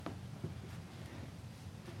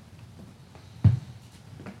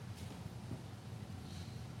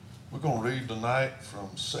going to read tonight from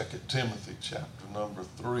 2 Timothy chapter number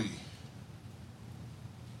 3.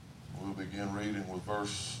 We'll begin reading with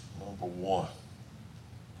verse number 1.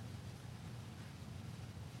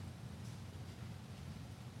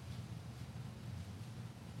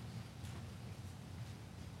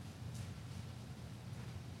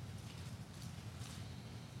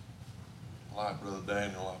 Like Brother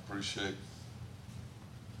Daniel, I appreciate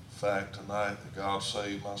the fact tonight that God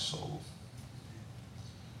saved my soul.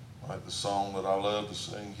 Like the song that I love to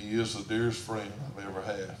sing, He is the dearest friend I've ever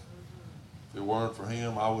had. If it weren't for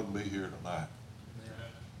Him, I wouldn't be here tonight.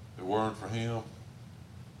 If it weren't for Him,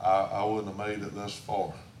 I wouldn't have made it thus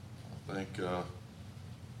far. I think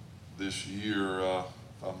this year, if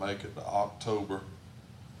I make it to October,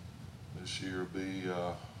 this year will be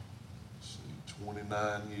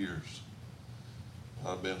 29 years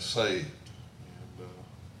I've been saved. And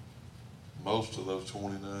most of those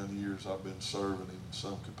 29 years I've been serving in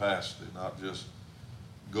some capacity, not just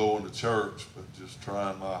going to church, but just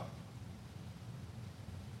trying my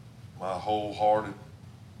wholehearted,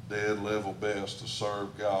 dead level best to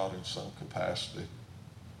serve God in some capacity.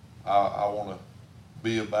 I want to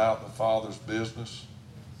be about the Father's business,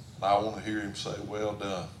 and I want to hear Him say, "Well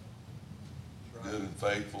done, good and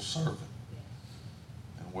faithful servant."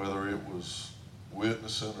 And whether it was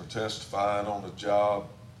witnessing or testifying on the job,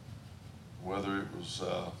 whether it was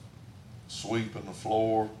sweeping the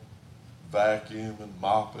floor, vacuuming,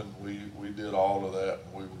 mopping, we did all of that,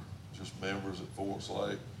 and we were just members at Forest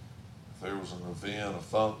Lake. If there was an event, a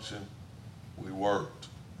function, we worked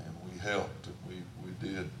and we helped, and we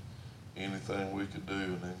did anything we could do,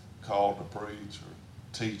 and then called to preach or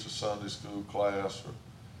teach a Sunday school class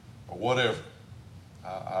or whatever.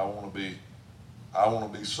 I want to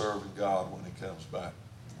be serving God when He comes back.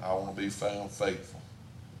 I want to be found faithful.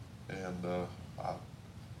 And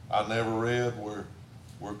I never read where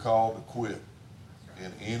we're called to quit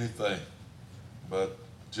in anything, but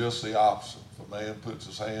just the opposite. If a man puts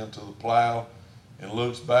his hand to the plow and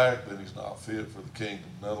looks back, then he's not fit for the kingdom.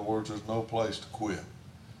 In other words, there's no place to quit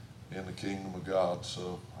in the kingdom of God.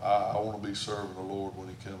 So I want to be serving the Lord when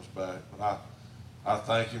He comes back. But I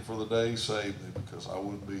thank Him for the day He saved me, because I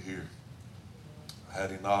wouldn't be here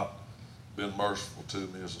had He not been merciful to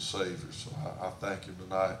me as a Savior. So I thank Him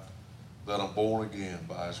tonight that I'm born again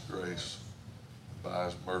by His grace and by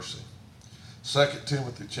His mercy. 2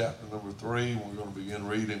 Timothy chapter number 3, we're going to begin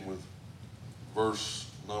reading with verse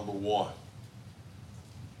number 1.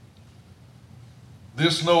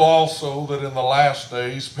 This know also, that in the last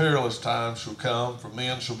days perilous times shall come, for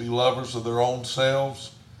men shall be lovers of their own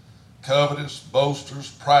selves, covetous,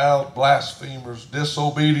 boasters, proud, blasphemers,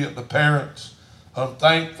 disobedient to parents,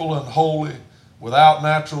 unthankful, unholy, without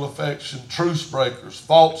natural affection, truce breakers,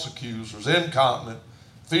 false accusers, incontinent,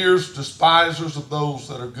 fierce, despisers of those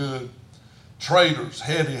that are good, traitors,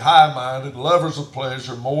 heady, high-minded, lovers of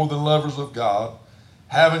pleasure more than lovers of God,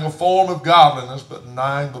 having a form of godliness, but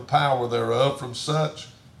denying the power thereof. From such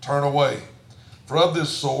turn away. For of this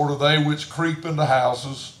sort are they which creep into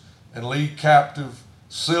houses and lead captive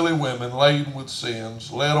silly women laden with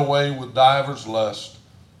sins, led away with divers lusts,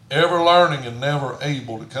 ever learning and never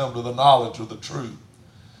able to come to the knowledge of the truth.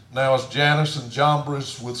 Now as Jannes and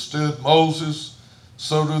Jambres withstood Moses,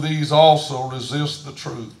 so do these also resist the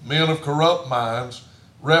truth. Men of corrupt minds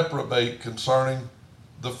reprobate concerning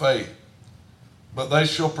the faith. But they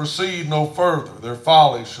shall proceed no further. Their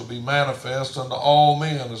folly shall be manifest unto all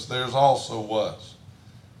men, as theirs also was.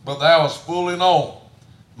 But thou hast fully known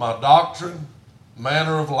my doctrine,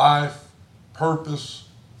 manner of life, purpose,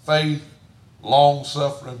 faith,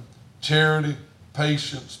 long-suffering, charity,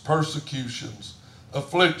 patience, persecutions,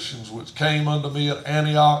 afflictions which came unto me at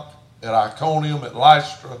Antioch, at Iconium, at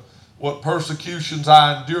Lystra, what persecutions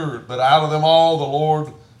I endured, but out of them all the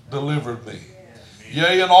Lord delivered me.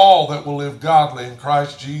 Yea, and all that will live godly in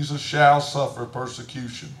Christ Jesus shall suffer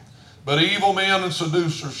persecution. But evil men and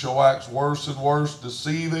seducers shall wax worse and worse,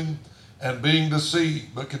 deceiving and being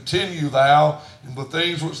deceived. But continue thou in the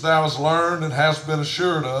things which thou hast learned and hast been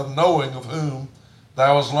assured of, knowing of whom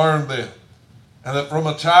thou hast learned them, and that from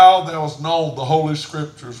a child thou hast known the holy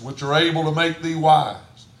Scriptures, which are able to make thee wise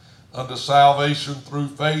unto salvation through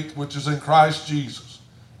faith which is in Christ Jesus.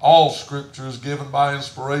 All Scripture is given by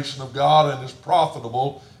inspiration of God and is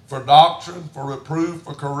profitable for doctrine, for reproof,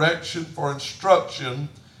 for correction, for instruction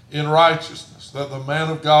in righteousness, that the man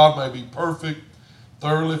of God may be perfect,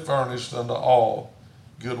 thoroughly furnished unto all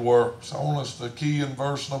good works. I want us to key in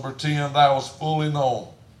verse number 10, thou hast fully known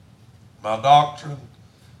my doctrine,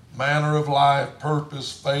 manner of life,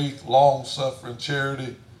 purpose, faith, long-suffering,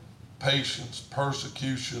 charity, patience,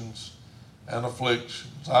 persecutions, and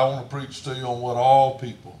afflictions. I want to preach to you on what all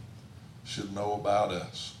people should know about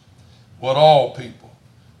us. What all people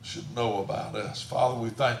should know about us. Father, we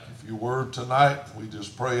thank you for your word tonight. We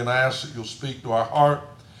just pray and ask that you'll speak to our heart.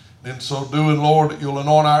 And in so doing, Lord, that you'll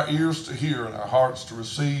anoint our ears to hear and our hearts to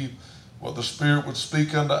receive what the Spirit would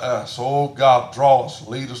speak unto us. Oh God, draw us,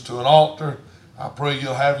 lead us to an altar. I pray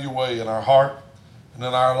you'll have your way in our heart and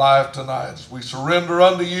in our life tonight as we surrender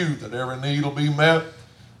unto you, that every need will be met,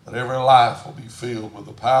 that every life will be filled with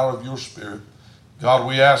the power of your Spirit. God,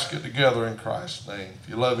 we ask it together in Christ's name. If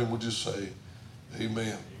you love him, would you say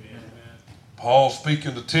amen? Amen. Paul,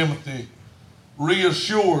 speaking to Timothy,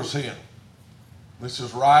 reassures him. This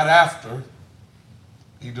is right after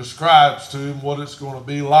he describes to him what it's going to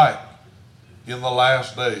be like in the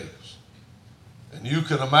last days. And you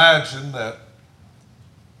can imagine that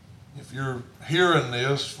if you're hearing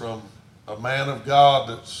this from a man of God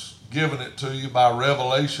that's given it to you by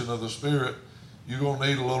revelation of the Spirit, you're going to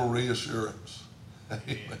need a little reassurance.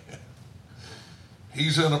 Amen.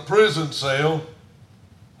 He's in a prison cell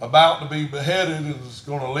about to be beheaded and is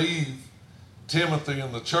going to leave Timothy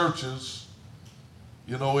and the churches,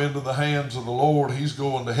 into the hands of the Lord. He's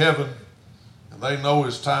going to heaven, and they know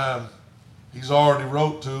his time. He's already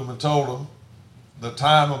wrote to them and told them the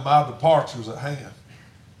time of my departure is at hand.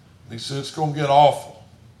 And he said it's going to get awful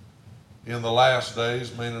in the last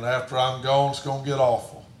days, meaning after I'm gone, it's going to get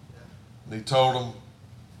awful. And he told them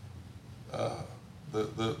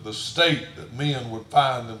the state that men would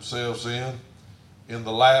find themselves in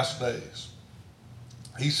the last days.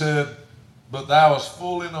 He said, but thou hast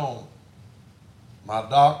fully known my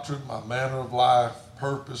doctrine, my manner of life,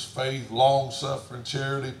 purpose, faith, long-suffering,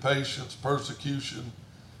 charity, patience, persecution,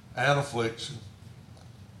 and affliction.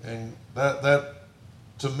 And that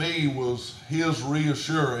to me was his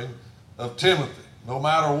reassuring of Timothy. No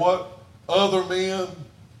matter what other men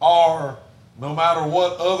are, no matter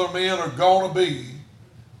what other men are going to be,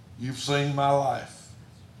 you've seen my life.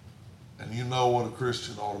 And you know what a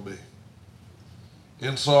Christian ought to be.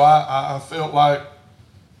 And so I felt like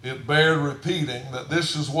it bared repeating that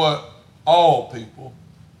this is what all people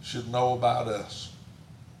should know about us.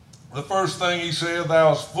 The first thing he said, thou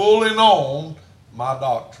hast fully known my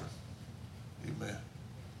doctrine. Amen.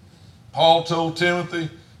 Paul told Timothy,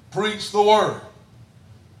 preach the word.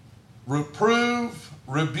 Reprove,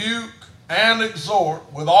 rebuke, and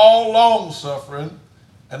exhort with all long-suffering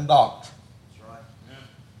and doctrine.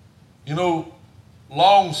 That's right.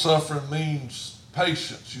 Long-suffering means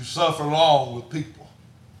patience. You suffer long with people.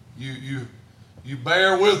 You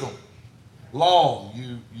bear with them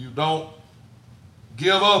long. You don't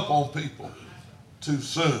give up on people too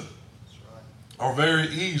soon or very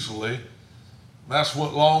easily. That's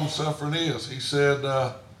what long suffering is. He said,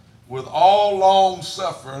 with all long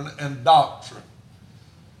suffering and doctrine.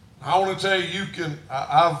 I want to tell you,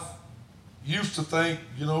 I've used to think,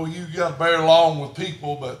 you got to bear long with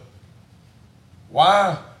people, but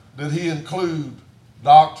why did he include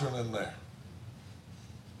doctrine in there?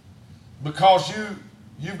 Because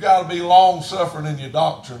you've got to be long-suffering in your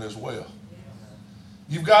doctrine as well.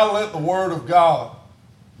 You've got to let the Word of God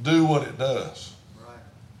do what it does. Right.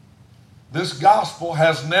 This gospel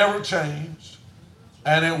has never changed,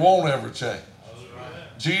 and it won't ever change.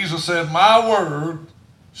 Right. Jesus said, my word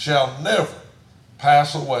shall never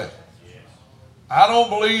pass away. Yes. I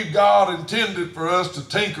don't believe God intended for us to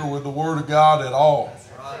tinker with the Word of God at all.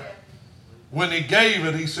 Right. When he gave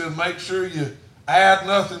it, he said, make sure you add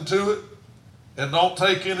nothing to it and don't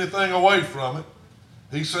take anything away from it.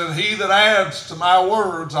 He said, he that adds to my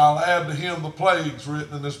words, I'll add to him the plagues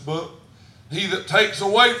written in this book. He that takes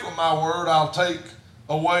away from my word, I'll take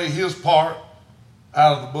away his part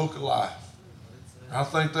out of the book of life. I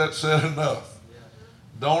think that said enough.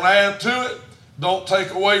 Don't add to it. Don't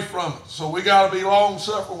take away from it. So we got to be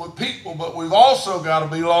long-suffering with people, but we've also got to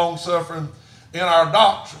be long-suffering in our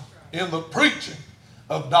doctrine, in the preaching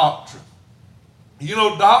of doctrine.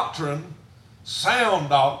 Doctrine, sound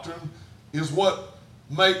doctrine, is what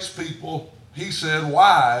makes people, he said,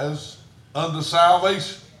 wise unto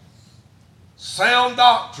salvation. Sound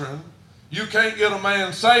doctrine, you can't get a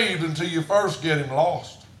man saved until you first get him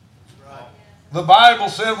lost. Right. The Bible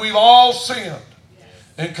said we've all sinned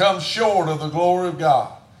and come short of the glory of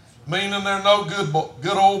God, meaning they're no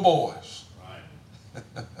good old boys.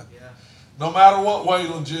 Right. No matter what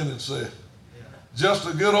Waylon Jennings said, just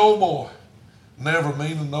a good old boy, never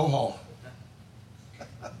meaning no harm.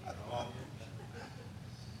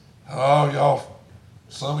 Oh, y'all,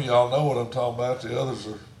 some of y'all know what I'm talking about. The others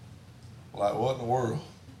are like, what in the world?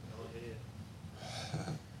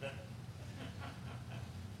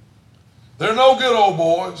 They're no good old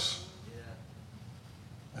boys.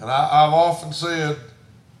 And I've often said,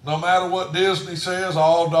 No matter what Disney says,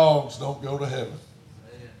 all dogs don't go to heaven.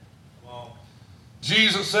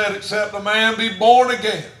 Jesus said, except a man be born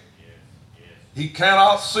again, he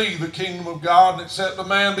cannot see the kingdom of God. And except a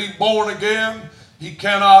man be born again, he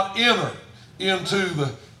cannot enter into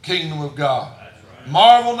the kingdom of God.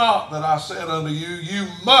 Marvel not that I said unto you, you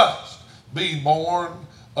must be born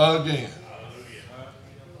again.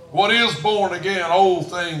 What is born again?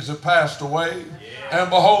 Old things have passed away, and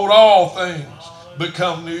behold, all things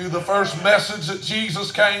become new. The first message that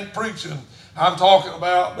Jesus came preaching, I'm talking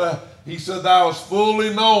about, he said, thou hast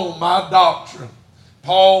fully known my doctrine.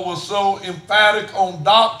 Paul was so emphatic on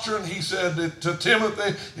doctrine, he said to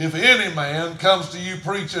Timothy, if any man comes to you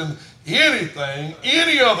preaching anything,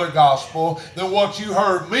 any other gospel than what you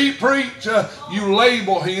heard me preach, you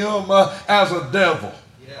label him as a devil.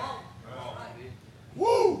 Yeah.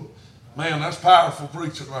 Woo! Man, that's powerful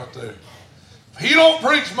preaching right there. If he don't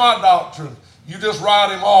preach my doctrine, you just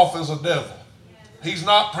write him off as a devil. He's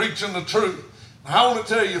not preaching the truth. I want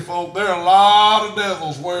to tell you, folk, there are a lot of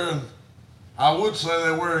devils wearing, I would say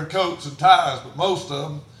they're wearing coats and ties, but most of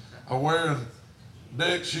them are wearing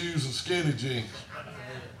deck shoes and skinny jeans.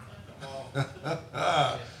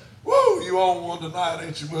 Woo, you on one tonight,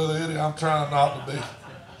 ain't you, Brother Eddy? I'm trying not to be.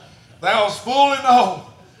 Thou hast fully known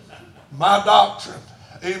my doctrine.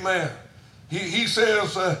 Amen. He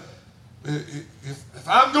says, if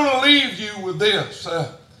I'm going to leave you with this,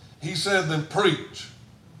 he said, then preach.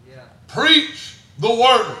 Yeah. Preach the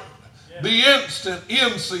word. Yeah. Be instant,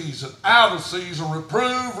 in season, out of season.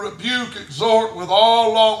 Reprove, rebuke, exhort with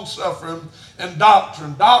all long suffering and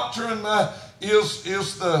doctrine. Doctrine is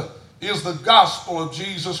the gospel of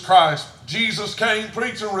Jesus Christ. Jesus came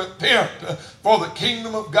preaching, repent, for the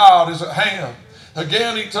kingdom of God is at hand.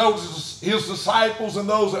 Again, he told his disciples and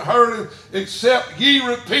those that heard him, except ye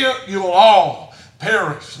repent, you will all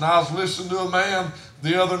perish. And I was listening to a man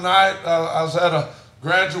the other night. I was at a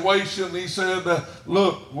graduation. He said,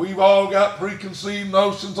 look, we've all got preconceived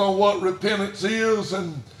notions on what repentance is.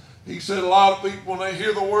 And he said, a lot of people, when they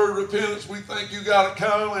hear the word repentance, we think you got to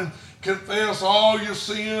come and confess all your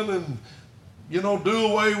sin and, do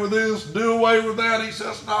away with this, do away with that. He says,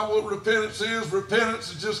 that's not what repentance is.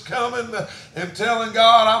 Repentance is just coming and telling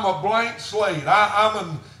God, I'm a blank slate.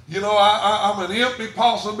 I'm an empty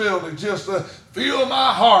possibility. Just fill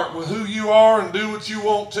my heart with who you are and do what you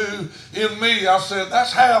want to in me. I said,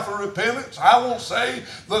 that's half of repentance. I won't say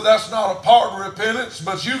that that's not a part of repentance,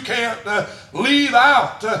 but you can't leave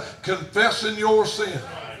out confessing your sin.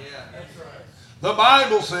 The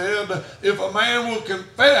Bible said, if a man will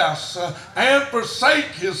confess and forsake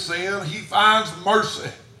his sin, he finds mercy.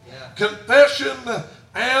 Yeah. Confession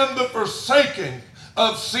and the forsaking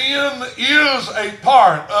of sin is a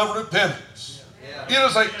part of repentance. Yeah. It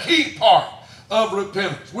is a key part of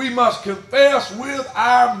repentance. We must confess with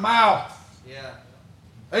our mouth. Yeah.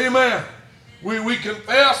 Amen. We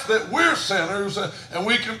confess that we're sinners, and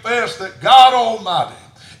we confess that God Almighty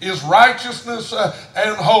is righteousness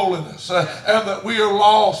and holiness, and that we are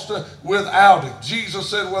lost without Him. Jesus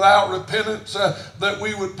said without repentance that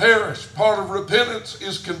we would perish. Part of repentance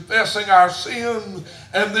is confessing our sin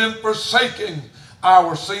and then forsaking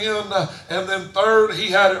our sin. And then third, he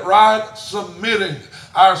had it right, submitting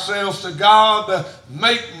ourselves to God.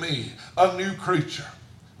 Make me a new creature.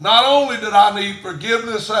 Not only did I need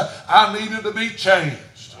forgiveness, I needed to be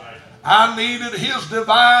changed. I needed His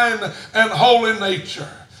divine and holy nature.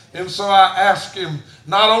 And so I asked Him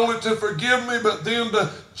not only to forgive me, but then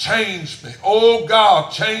to change me. Oh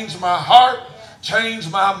God, change my heart,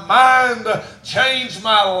 change my mind, change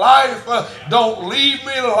my life. Don't leave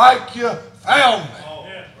me like you found me.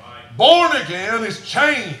 Born again is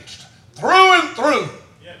changed through and through.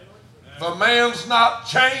 If a man's not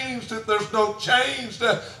changed, if there's no change,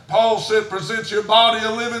 Paul said, present your body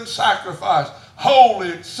a living sacrifice,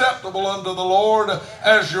 holy, acceptable unto the Lord,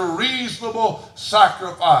 as your reasonable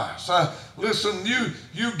sacrifice. Listen,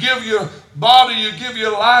 you give your body, you give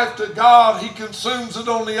your life to God. He consumes it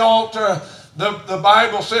on the altar. The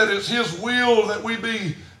Bible said it's His will that we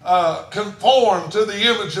be conformed to the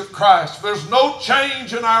image of Christ. There's no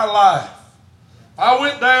change in our life. I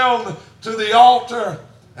went down to the altar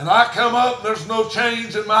and I come up and there's no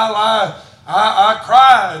change in my life. I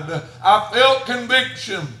cried. I felt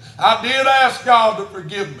conviction. I did ask God to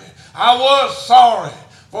forgive me. I was sorry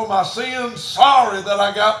for my sins. Sorry that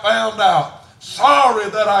I got found out. Sorry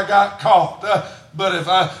that I got caught. But if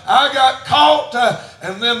I got caught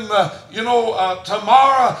and then,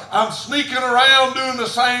 tomorrow I'm sneaking around doing the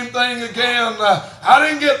same thing again, I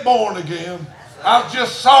didn't get born again. I'm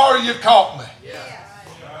just sorry you caught me.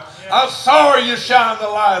 I'm sorry you shined the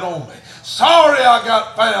light on me. Sorry I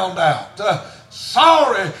got found out.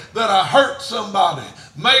 sorry that I hurt somebody,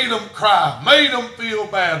 made them cry, made them feel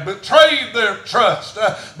bad, betrayed their trust.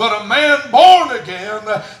 But a man born again,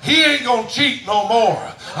 he ain't going to cheat no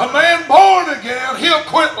more. A man born again, he'll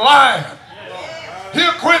quit lying.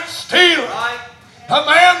 He'll quit stealing. A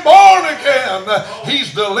man born again,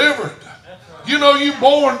 he's delivered. You know, you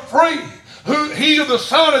born free. Who he who the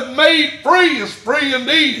Son had made free is free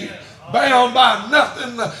indeed. Bound by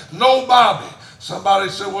nothing, nobody. Somebody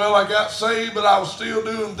said, well, I got saved, but I was still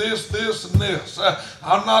doing this, this, and this.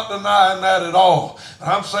 I'm not denying that at all.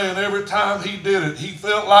 I'm saying every time he did it, he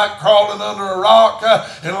felt like crawling under a rock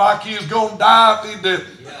and like he was going to die if he didn't.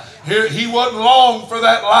 Here, he wasn't long for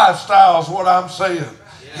that lifestyle is what I'm saying.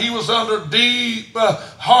 He was under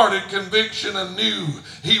deep-hearted conviction and knew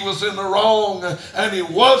he was in the wrong, and he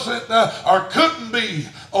wasn't or couldn't be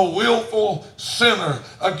a willful sinner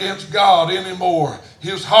against God anymore.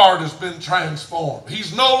 His heart has been transformed.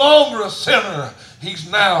 He's no longer a sinner. He's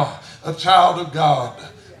now a child of God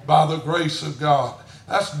by the grace of God.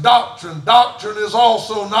 That's doctrine. Doctrine is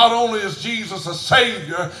also not only is Jesus a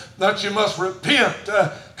Savior, that you must repent,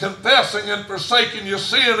 confessing and forsaking your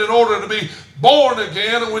sin in order to be born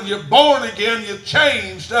again. And when you're born again, you're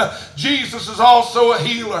changed. Jesus is also a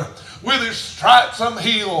healer. With his stripes I'm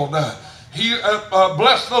healed.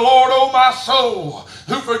 Bless the Lord, O my soul,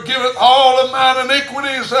 who forgiveth all of mine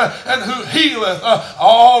iniquities and who healeth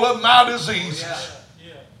all of my diseases.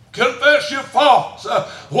 Confess your faults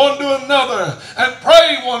one to another and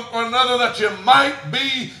pray one for another that you might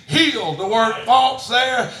be healed. The word faults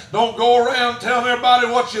there, don't go around telling everybody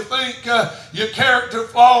what you think your character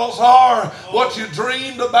flaws are, what you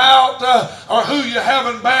dreamed about, or who you're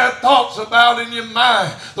having bad thoughts about in your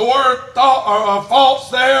mind. The word faults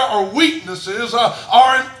there are weaknesses,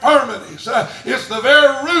 are infirmities. It's the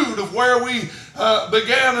very root of where we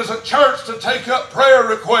began as a church to take up prayer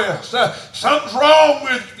requests. Something's wrong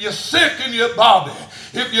with you, you're sick in your body.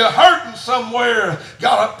 If you're hurting somewhere,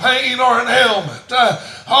 got a pain or an ailment,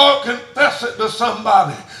 confess it to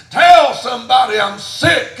somebody. Tell somebody I'm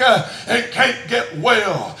sick and can't get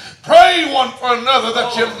well. Pray one for another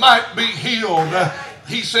that you might be healed.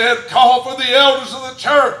 He said, call for the elders of the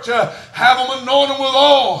church, have them anoint them with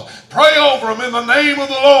oil, pray over them in the name of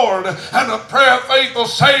the Lord, and the prayer of faith will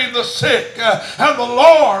save the sick, and the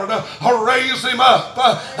Lord will raise him up.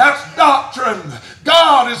 That's doctrine.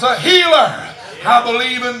 God is a healer. I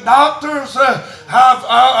believe in doctors.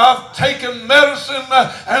 I've taken medicine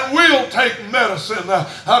and will take medicine.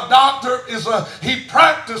 A doctor he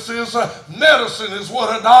practices medicine is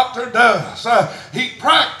what a doctor does. He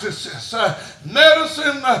practices.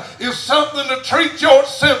 Medicine is something to treat your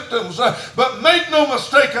symptoms, but make no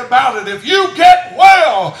mistake about it. If you get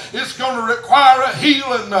well, it's going to require a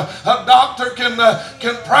healing. A doctor can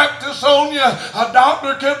practice on you. A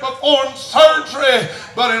doctor can perform surgery,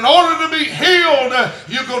 but in order to be healed,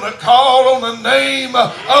 you're going to call on the name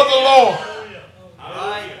of the Lord.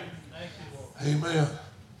 Amen.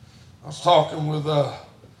 I was talking with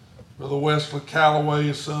Brother Wesley Calloway.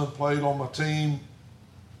 His son played on my team.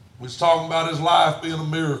 We was talking about his life being a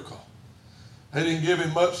miracle. They didn't give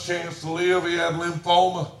him much chance to live. He had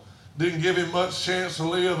lymphoma. Didn't give him much chance to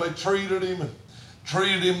live. They treated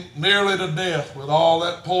him nearly to death with all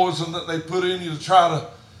that poison that they put in you to try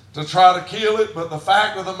to kill it. But the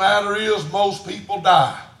fact of the matter is most people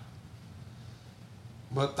die.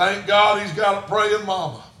 But thank God he's got a praying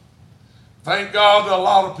mama. Thank God that a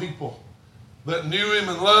lot of people that knew him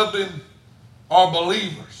and loved him are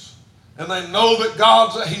believers. And they know that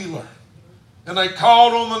God's a healer. And they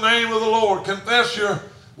called on the name of the Lord. Confess your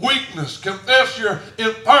weakness. Confess your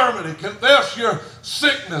infirmity. Confess your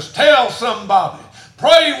sickness. Tell somebody.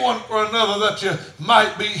 Pray one for another that you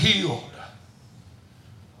might be healed.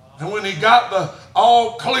 And when he got the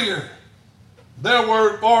all clear, their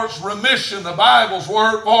word for it's remission. The Bible's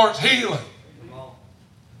word for it's healing.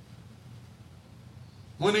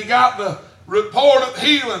 When he got the report of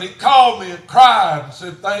healing, he called me and cried and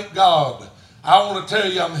said, thank God, I want to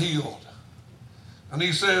tell you I'm healed. And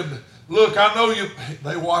he said, look, I know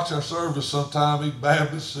they watch our service sometime, East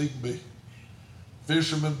Baptist, CB,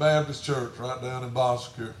 Fisherman Baptist Church right down in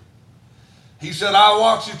Bosque. He said, I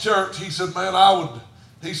watch your church. He said, man, I'll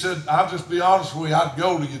just be honest with you, I'd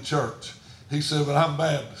go to your church. He said, but I'm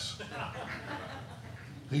Baptist.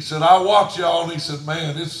 He said, I watch y'all, and he said,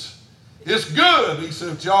 man, it's good. He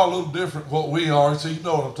said, y'all a little different from what we are. He said, you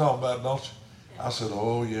know what I'm talking about, don't you? I said,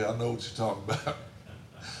 oh, yeah, I know what you're talking about.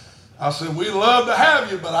 I said, we love to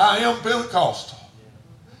have you, but I am Pentecostal.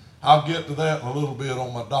 I'll get to that in a little bit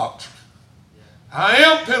on my doctrine. I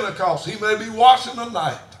am Pentecostal. He may be watching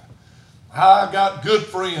tonight. I got good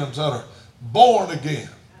friends that are born again.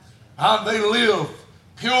 They live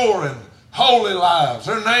pure and holy lives.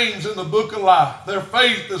 Their name's in the book of life. Their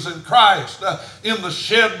faith is in Christ, in the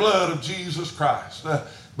shed blood of Jesus Christ.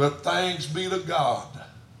 But thanks be to God.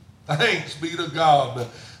 Thanks be to God.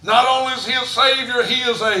 Not only is He a Savior, He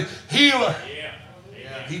is a healer.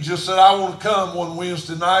 He just said, I want to come one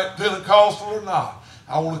Wednesday night, Pentecostal or not.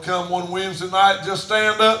 I want to come one Wednesday night, just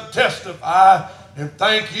stand up and testify and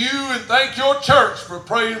thank you and thank your church for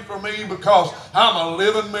praying for me, because I'm a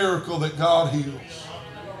living miracle that God heals.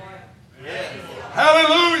 Yes.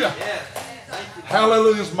 Hallelujah. Yes.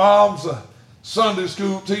 Hallelujah. His mom's a Sunday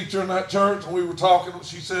school teacher in that church, and we were talking.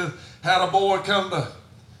 She said, had a boy come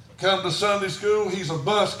to Sunday school. He's a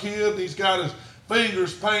bus kid. He's got his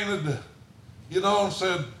fingers painted, and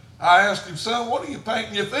said, I asked him, son, what are you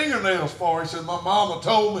painting your fingernails for? He said, my mama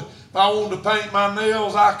told me if I wanted to paint my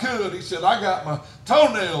nails, I could. He said, I got my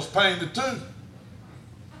toenails painted too.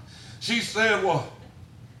 She said, well,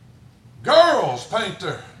 girls paint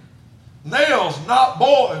their nails, not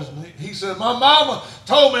boys. And he said, my mama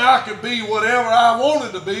told me I could be whatever I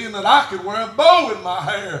wanted to be, and that I could wear a bow in my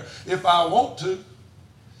hair if I want to.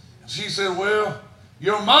 She said, well,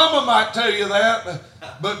 your mama might tell you that,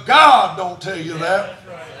 but God don't tell you that.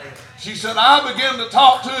 She said, I began to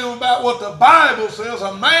talk to him about what the Bible says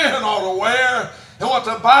a man ought to wear, and what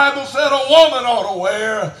the Bible said a woman ought to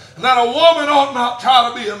wear, and that a woman ought not try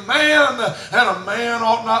to be a man, and a man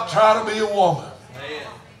ought not try to be a woman.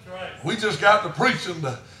 We just got to preaching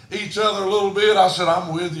to each other a little bit. I said,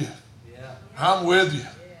 I'm with you. I'm with you.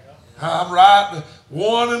 I'm right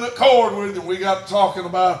one in accord with you. We got talking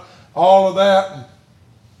about all of that. And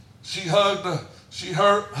she hugged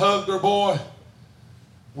her boy.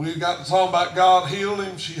 We got to talking about God healed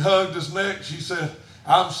him. She hugged his neck. She said,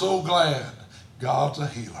 I'm so glad God's a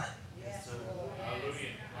healer.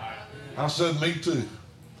 I said, me too.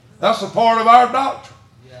 That's a part of our doctrine.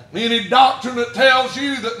 Any doctrine that tells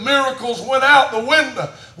you that miracles went out the window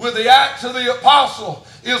with the Acts of the Apostle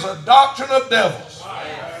is a doctrine of devils.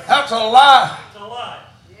 That's a lie.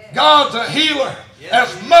 God's a healer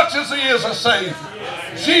as much as He is a Savior.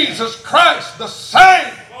 Jesus Christ, the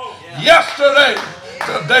same yesterday,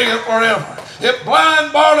 today, and forever. If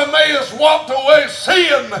blind Bartimaeus walked away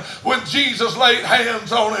seeing when Jesus laid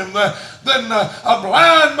hands on him, then a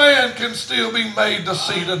blind man can still be made to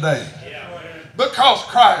see today. Because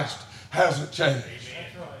Christ hasn't changed.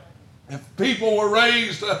 If people were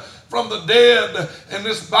raised from the dead in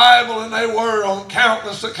this Bible, and they were on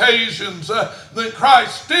countless occasions, then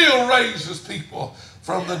Christ still raises people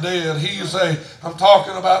from the dead. I'm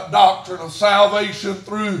talking about doctrine of salvation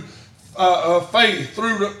through faith,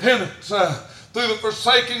 through repentance, through the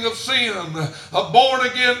forsaking of sin, a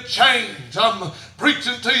born-again change. I'm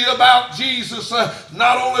preaching to you about Jesus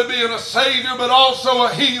not only being a Savior, but also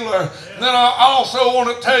a healer. And then I also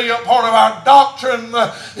want to tell you a part of our doctrine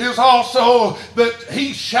is also that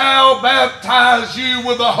He shall baptize you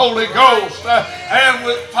with the Holy Ghost and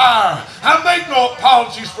with fire. I make no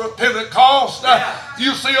apologies for Pentecost.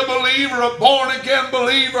 You see a believer, a born-again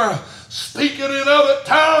believer, speaking in other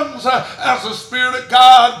tongues as the Spirit of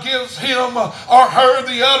God gives him or her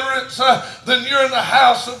the utterance, then you're in the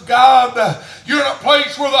house of God. You're in a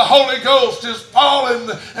place where the Holy Ghost is falling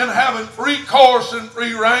and having free course and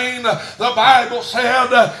free reign. The Bible said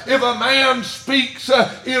if a man speaks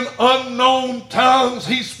in unknown tongues,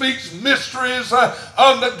 he speaks mysteries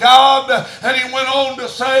unto God. And he went on to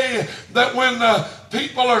say that when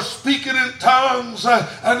people are speaking in tongues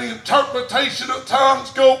and the interpretation of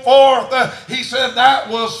tongues go forth, he said that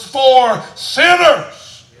was for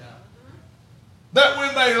sinners. That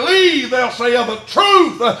when they leave, they'll say, of a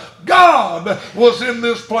truth, God was in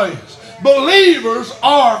this place. Believers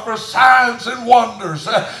are for signs and wonders,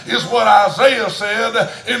 is what Isaiah said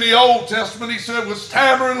in the Old Testament. He said, with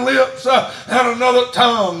stammering lips and another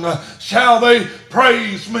tongue shall they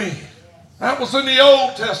praise me. That was in the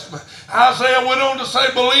Old Testament. Isaiah went on to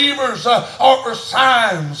say believers are for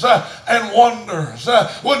signs and wonders.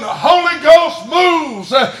 When the Holy Ghost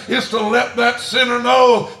moves, is to let that sinner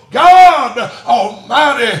know God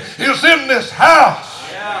Almighty is in this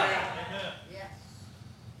house. Yeah.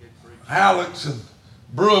 Alex and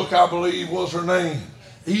Brooke, I believe was her name.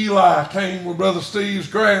 Eli came with Brother Steve's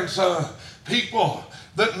grandson. People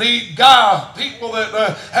that need God, people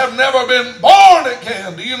that have never been born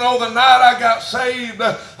again. Do you know the night I got saved,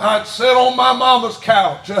 I'd sit on my mama's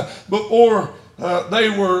couch before they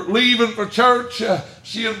were leaving for church.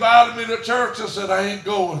 She invited me to church. I said, I ain't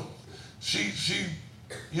going. She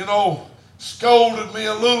scolded me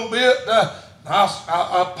a little bit.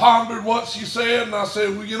 I pondered what she said, and I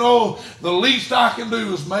said, well, the least I can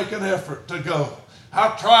do is make an effort to go.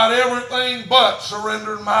 I've tried everything but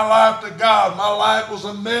surrendering my life to God. My life was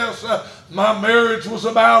a mess. My marriage was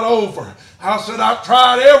about over. I said, I've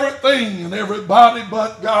tried everything and everybody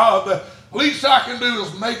but God. Least I can do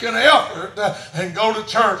is make an effort and go to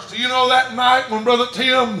church. Do you know that night when Brother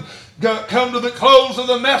Tim come to the close of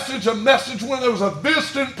the message, a message when there was a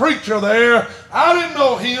visiting preacher there? I didn't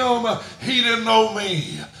know him. He didn't know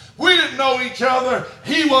me. We didn't know each other.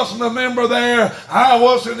 He wasn't a member there. I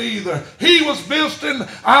wasn't either. He was visiting.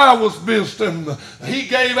 I was visiting. He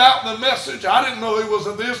gave out the message. I didn't know he was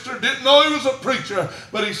a visitor. Didn't know he was a preacher.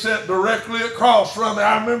 But he sat directly across from me.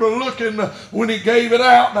 I remember looking when he gave it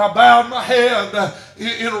out, and I bowed my head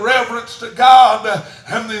in reverence to God.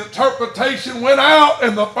 And the interpretation went out,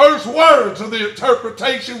 and the first words of the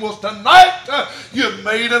interpretation was, tonight you've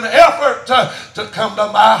made an effort to come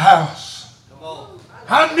to my house. Come on.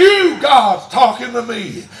 I knew God's talking to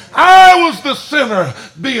me. I was the sinner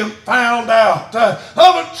being found out. Of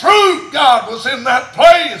a truth, God was in that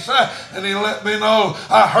place. And he let me know,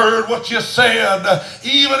 I heard what you said.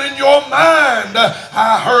 Even in your mind,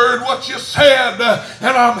 I heard what you said.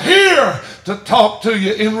 And I'm here to talk to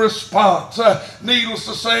you in response. Needless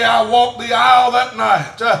to say, I walked the aisle that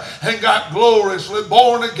night and got gloriously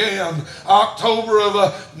born again. October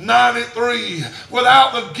of 93.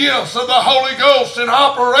 Without the gifts of the Holy Ghost in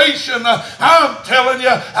operation, I'm telling you,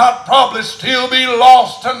 I'd probably still be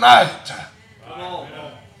lost tonight.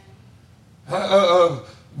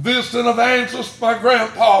 Visiting evangelist, my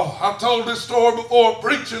grandpa. I told this story before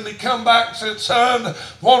preaching. He come back and said, son,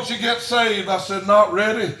 won't you get saved? I said, not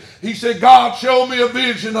ready. He said, God showed me a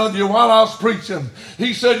vision of you while I was preaching.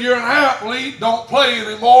 He said, you're an athlete, don't play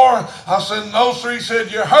anymore. I said, no, sir. He said,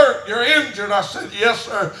 you're hurt, you're injured. I said, yes,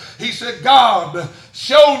 sir. He said, God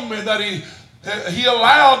showed me that he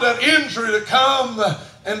allowed that injury to come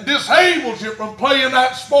and disabled you from playing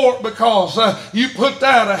that sport because you put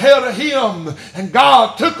that ahead of him, and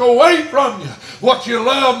God took away from you what you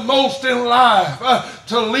love most in life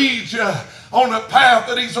to lead you on the path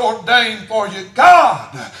that he's ordained for you.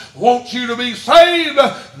 God wants you to be saved,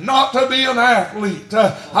 not to be an athlete.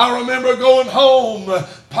 I remember going home,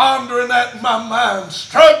 pondering that in my mind,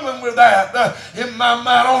 struggling with that in my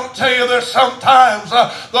mind. I want to tell you, there's sometimes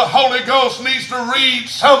the Holy Ghost needs to read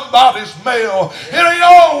somebody's mail. It ain't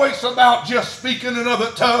always about just speaking in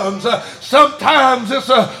other tongues. Sometimes it's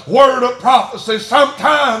a word of prophecy.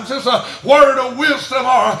 Sometimes it's a word of wisdom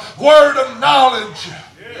or a word of knowledge.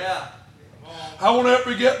 Yeah. I won't ever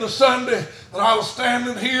forget the Sunday that I was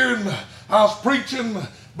standing here and I was preaching,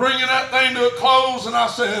 bringing that thing to a close, and I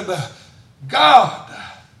said, God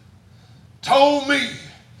told me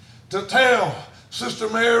to tell Sister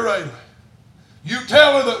Mary Rayleigh, you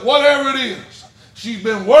tell her that whatever it is she's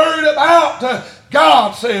been worried about,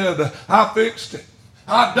 God said, I fixed it.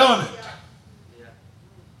 I done it.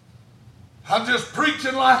 I'm just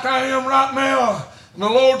preaching like I am right now. And the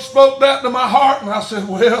Lord spoke that to my heart, and I said,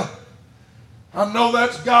 well, I know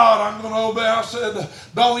that's God. I'm going to obey. I said,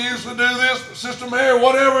 don't usually do this, but Sister Mary,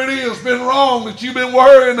 whatever it is been wrong that you've been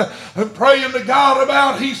worrying and praying to God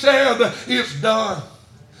about, he said, it's done.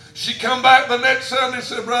 She come back the next Sunday and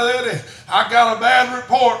said, Brother Eddie, I got a bad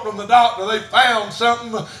report from the doctor. They found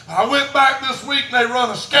something. I went back this week and they run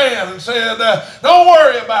a scan and said, don't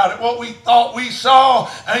worry about it. What we thought we saw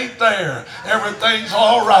ain't there. Everything's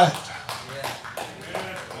all right.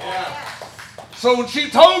 Yeah. So when she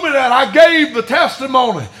told me that, I gave the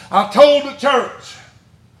testimony. I told the church.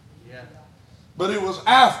 Yeah. But it was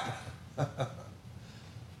after.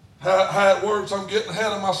 How it works, I'm getting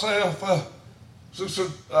ahead of myself. Sister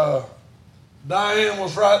Diane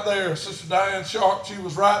was right there. Sister Diane Sharp, she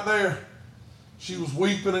was right there. She was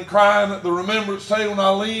weeping and crying at the remembrance table, and I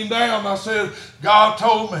leaned down and I said, God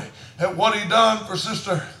told me that what he done for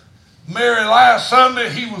Sister Mary last Sunday,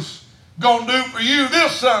 he was going to do for you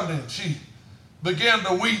this Sunday. And she began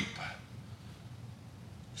to weep.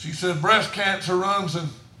 She said, breast cancer runs in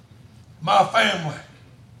my family.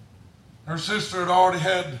 Her sister had already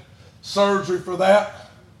had surgery for that.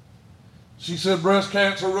 She said, breast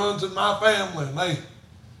cancer runs in my family, and they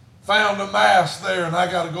found a mass there, and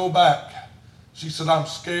I got to go back. She said, I'm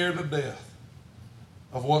scared to death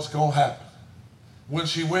of what's going to happen. When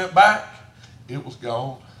she went back, it was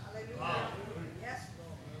gone.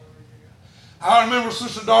 I remember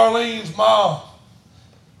Sister Darlene's mom,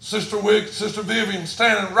 Sister Vivian,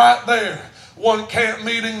 standing right there one camp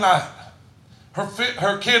meeting night.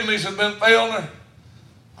 Her kidneys had been failing her.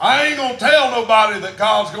 I ain't going to tell nobody that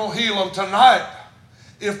God's going to heal them tonight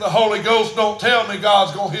if the Holy Ghost don't tell me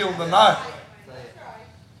God's going to heal them tonight.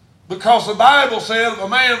 Because the Bible said if a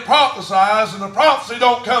man prophesies and the prophecy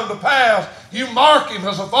don't come to pass, you mark him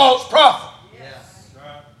as a false prophet.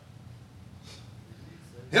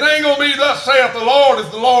 It ain't going to be thus saith the Lord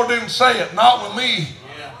if the Lord didn't say it. Not with me.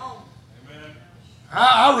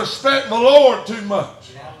 I respect my Lord too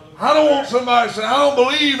much. I don't want somebody to say, I don't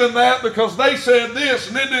believe in that because they said this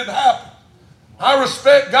and it didn't happen. I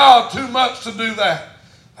respect God too much to do that.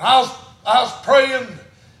 I was praying.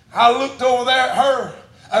 I looked over there at her,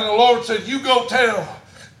 and the Lord said, you go tell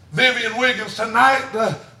Vivian Wiggins tonight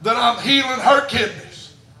that I'm healing her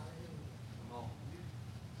kidneys.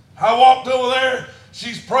 I walked over there.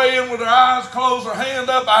 She's praying with her eyes closed, her hand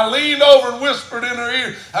up. I leaned over and whispered in her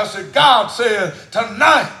ear. I said, God said,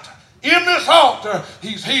 tonight, in this altar,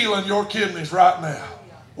 He's healing your kidneys right now.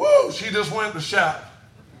 Woo! She just went to shout.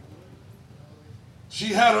 She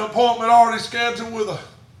had an appointment already scheduled with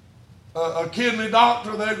a kidney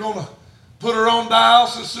doctor. They're going to put her on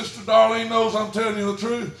dialysis. Sister Darlene knows I'm telling you the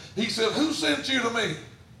truth. He said, who sent you to me?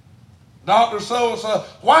 Dr. So-and-so.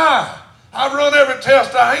 Why? I've run every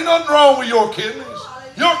test. There ain't nothing wrong with your kidneys.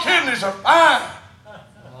 Your kidneys are fine.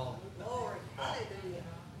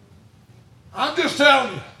 I'm just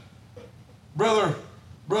telling you. Brother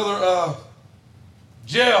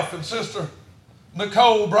Jeff and Sister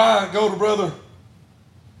Nicole Bryant go to Brother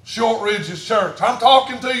Shortridge's church. I'm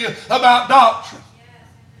talking to you about doctrine.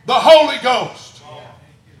 The Holy Ghost.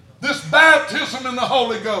 This baptism in the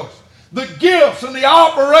Holy Ghost. The gifts and the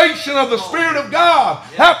operation of the Spirit of God.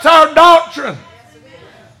 That's our doctrine.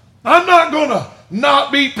 I'm not going to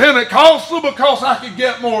not be Pentecostal because I could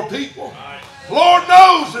get more people. Lord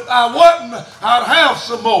knows if I wasn't, I'd have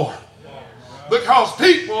some more. Because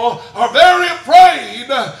people are very afraid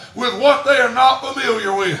with what they are not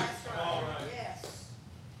familiar with.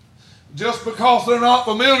 Just because they're not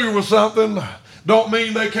familiar with something don't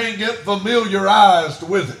mean they can't get familiarized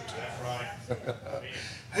with it.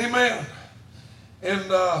 Amen. And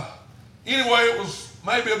anyway, it was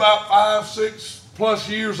maybe about 5, 6 plus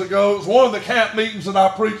years ago. It was one of the camp meetings that I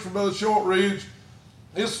preached for Brother Shortridge.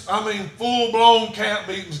 Full-blown camp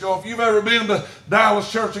meetings go. If you've ever been to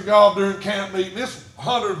Dallas Church of God during camp meeting, it's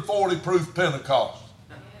 140 proof Pentecost.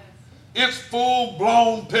 It's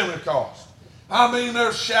full-blown Pentecost.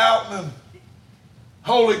 They're shouting and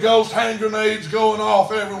Holy Ghost hand grenades going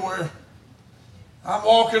off everywhere. I'm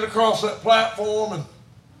walking across that platform and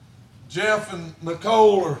Jeff and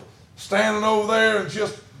Nicole are standing over there and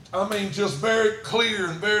just very clear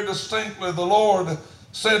and very distinctly the Lord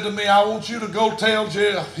said to me, I want you to go tell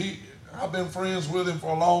Jeff. I've been friends with him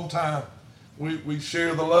for a long time. We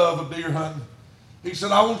share the love of deer hunting. He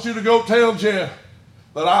said, I want you to go tell Jeff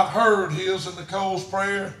that I've heard his and Nicole's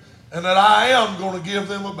prayer and that I am going to give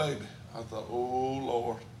them a baby. I thought, oh,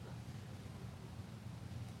 Lord.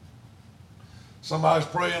 Somebody's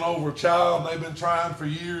praying over a child and they've been trying for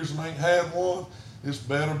years and ain't had one. This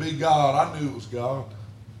better be God. I knew it was God.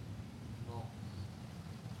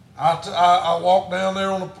 I walked down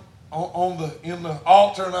there in the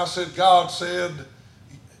altar and I said, God said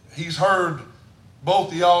He's heard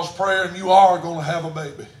both of y'all's prayer and you are going to have a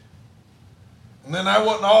baby. And then that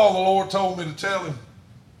wasn't all the Lord told me to tell him.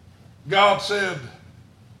 God said,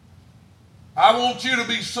 I want you to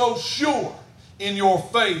be so sure in your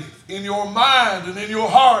faith, in your mind, and in your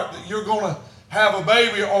heart that you're going to have a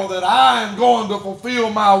baby, or that I am going to fulfill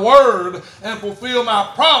my word and fulfill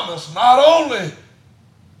my promise. Not only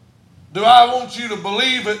do I want you to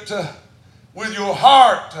believe it with your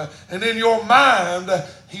heart and in your mind,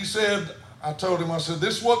 he said, I told him, I said,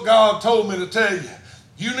 this is what God told me to tell you.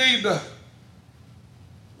 You need to,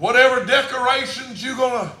 whatever decorations you're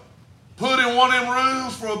going to put in one of them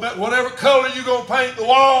rooms, for whatever color you're going to paint the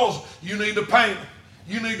walls, you need to paint them.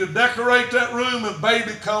 You need to decorate that room in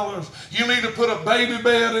baby colors. You need to put a baby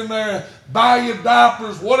bed in there, buy your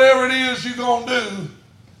diapers, whatever it is you're going to do.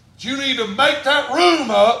 You need to make that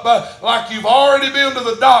room up like you've already been to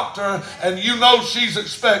the doctor and you know she's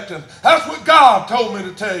expecting. That's what God told me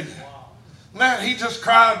to tell you. Man, he just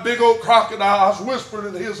cried big old crocodile. I was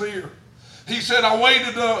whispering in his ear. He said, I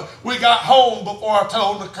waited till we got home before I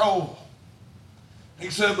told Nicole. He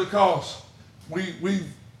said, because we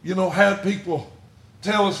had people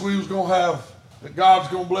tell us we was going to have, that God's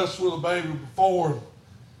going to bless us with a baby before.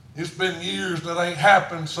 It's been years that ain't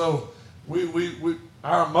happened, so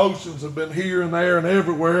our emotions have been here and there and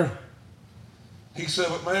everywhere. He said,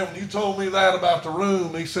 but man, when you told me that about the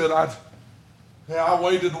room, he said, I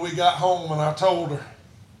waited till we got home and I told her.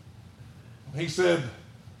 He said,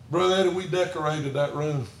 Brother Eddie, we decorated that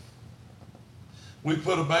room. We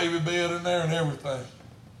put a baby bed in there and everything.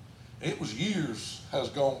 It was years has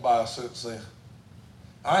gone by since then.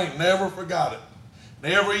 I ain't never forgot it.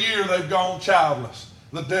 And every year they've gone childless.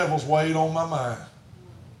 The devil's weighed on my mind.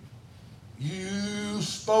 You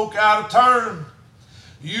spoke out of turn.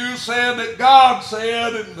 You said that God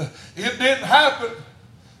said, and it didn't happen.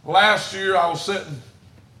 Last year I was sitting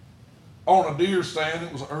on a deer stand.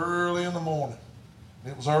 It was early in the morning.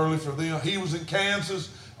 It was early for them. He was in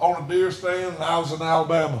Kansas on a deer stand, and I was in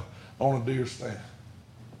Alabama on a deer stand.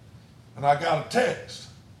 And I got a text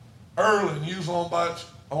early, and usually the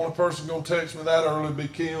only person going to text me that early would be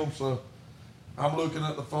Kim, so I'm looking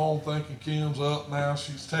at the phone thinking Kim's up now.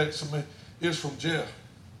 She's texting me. It's from Jeff.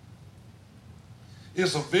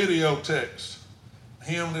 It's a video text.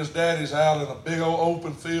 Him and his daddy's out in a big old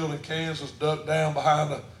open field in Kansas, ducked down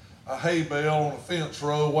behind a hay bale on a fence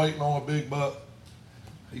row, waiting on a big buck.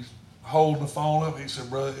 He's holding the phone up. He said,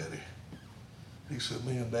 Brother Eddie, he said,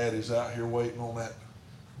 me and Daddy's out here waiting on that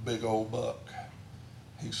big old buck.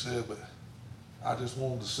 He said, but I just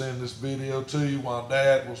wanted to send this video to you while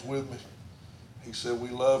Dad was with me. He said, we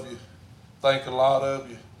love you. Think a lot of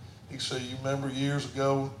you. He said, you remember years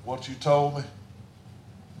ago what you told me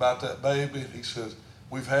about that baby? He said,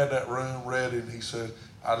 we've had that room ready. And he said,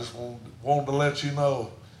 I just wanted to let you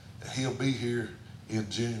know that he'll be here in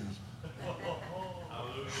June.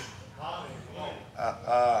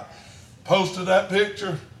 I posted that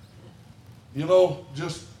picture,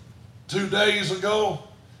 just 2 days ago.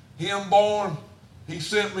 Him born. He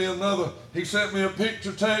sent me a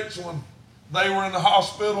picture text when they were in the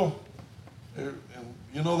hospital. And,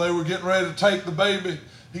 they were getting ready to take the baby.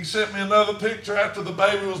 He sent me another picture after the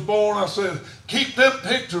baby was born. I said, keep them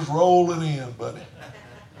pictures rolling in, buddy.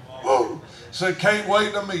 Woo. Said, can't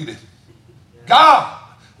wait to meet him. God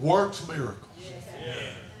works miracles.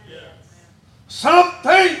 Some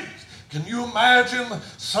things, can you imagine,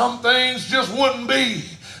 some things just wouldn't be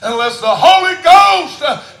unless the Holy Ghost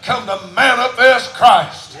come to manifest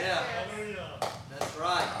Christ. Yeah, that's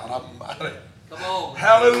right. God Almighty. Come on.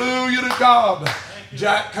 Hallelujah to God.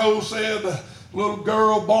 Jack Cole said, a little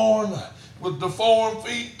girl born with deformed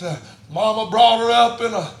feet. Mama brought her up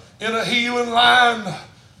in a healing line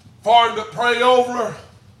for him to pray over her.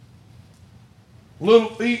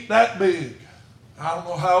 Little feet that big. I don't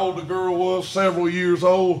know how old the girl was, several years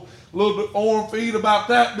old. Little deformed feet about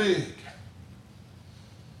that big.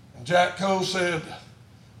 And Jack Cole said,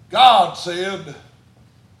 God said,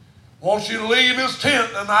 wants you to leave his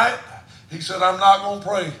tent tonight. He said, I'm not going to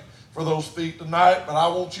pray for those feet tonight, but I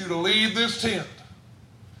want you to leave this tent.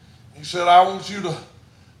 He said, I want you to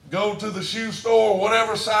go to the shoe store,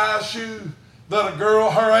 whatever size shoe that a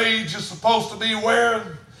girl her age is supposed to be wearing.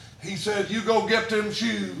 He said, you go get them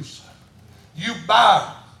shoes. You buy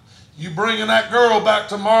them. You bringing that girl back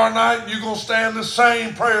tomorrow night, you're going to stand the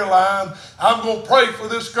same prayer line. I'm going to pray for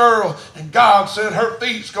this girl. And God said her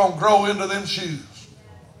feet's going to grow into them shoes.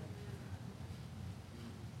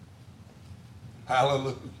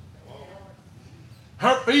 Hallelujah.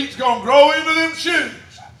 Her feet's going to grow into them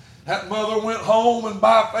shoes. That mother went home and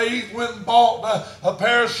by faith went and bought a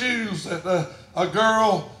pair of shoes that a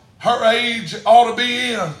girl her age ought to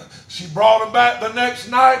be in. She brought him back the next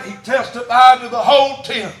night. He testified to the whole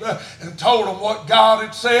tent and told them what God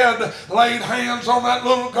had said, laid hands on that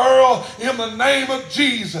little girl in the name of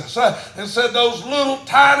Jesus, and said those little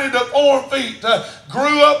tiny deformed feet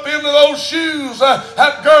grew up into those shoes.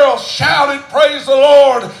 That girl shouted, praise the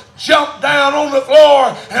Lord, jumped down on the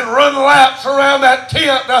floor and run laps around that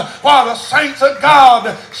tent while the saints of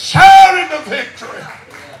God shouted the victory.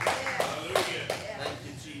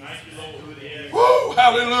 Woo,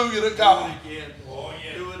 hallelujah to God.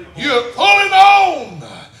 You're pulling on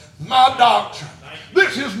my doctrine.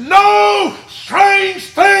 This is no strange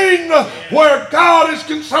thing where God is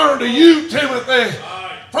concerned to you, Timothy.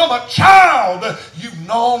 From a child, you've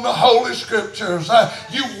known the Holy Scriptures.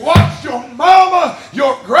 You watched your mama,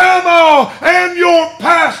 your grandma, and your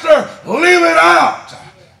pastor live it out.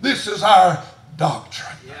 This is our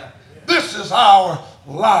doctrine. This is our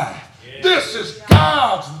life. This is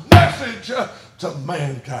God's message to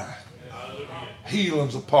mankind.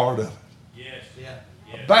 Healing's a part of it.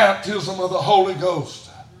 The baptism of the Holy Ghost,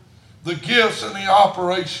 the gifts and the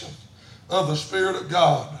operation of the Spirit of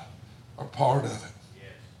God are part of it.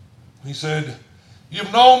 He said,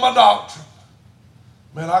 you've known my doctrine.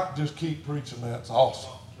 Man, I could just keep preaching that. It's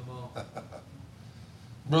awesome.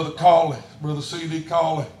 Brother Cawley, Brother C.D.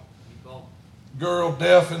 Cawley, girl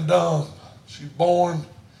deaf and dumb. She's born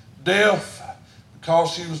deaf.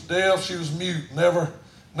 Because she was deaf, she was mute. Never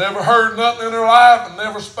heard nothing in her life and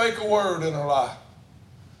never spake a word in her life.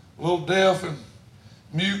 A little deaf and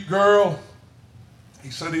mute girl.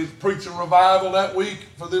 He said he was preaching revival that week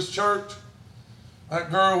for this church.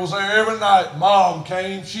 That girl was there every night. Mom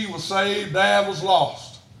came, she was saved, Dad was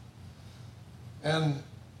lost. And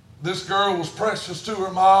this girl was precious to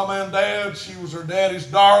her mom and dad. She was her daddy's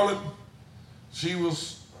darling. She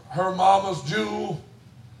was her mama's jewel,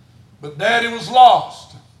 but Daddy was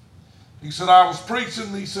lost. He said, I was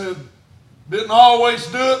preaching. He said, didn't always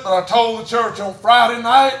do it, but I told the church on Friday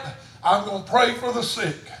night, I'm going to pray for the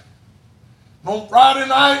sick. On Friday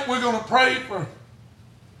night, we're going to pray for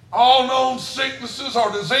all known sicknesses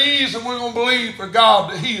or disease, and we're going to believe for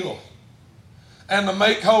God to heal and to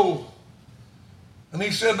make whole. And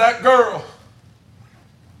he said that girl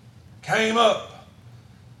came up.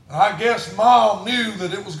 And I guess Mom knew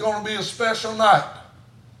that it was going to be a special night,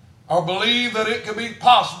 or believed that it could be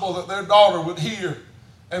possible that their daughter would hear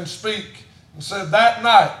and speak. And said that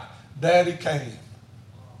night, Daddy came,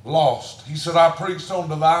 lost. He said, I preached on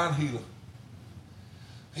divine healing.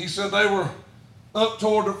 He said they were up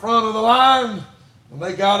toward the front of the line, and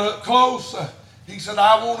they got up close. He said,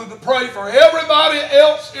 I wanted to pray for everybody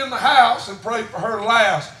else in the house and pray for her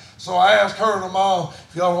last. So I asked her and her mom,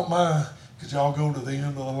 if y'all don't mind, could y'all go to the end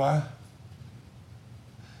of the line?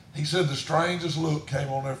 He said the strangest look came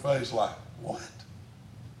on their face, like, what?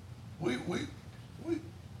 We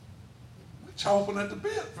chomping at the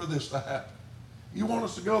bit for this to happen. You want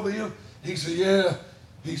us to go to the end? He said, yeah.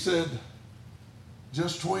 He said,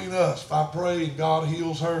 just between us, if I pray and God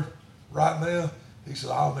heals her right now, he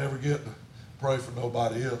said, I'll never get to pray for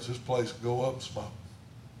nobody else. This place will go up in smoke.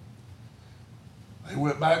 They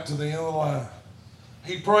went back to the end of the line.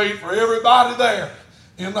 He prayed for everybody there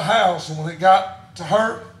in the house, and when it got to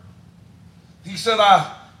her, he said,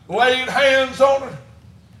 I laid hands on her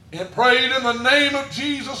and prayed in the name of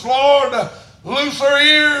Jesus, Lord, loose her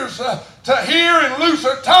ears to hear and loose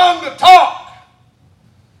her tongue to talk.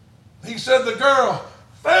 He said the girl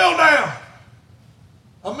fell down,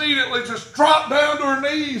 immediately just dropped down to her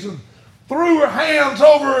knees and threw her hands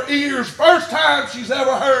over her ears. First time she's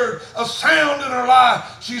ever heard a sound in her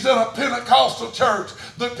life. She's in a Pentecostal church.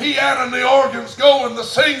 The piano and the organ's going. The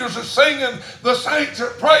singers are singing. The saints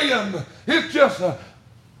are praying. It's just a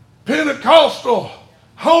Pentecostal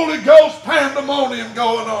Holy Ghost pandemonium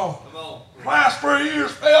going on. Clasped her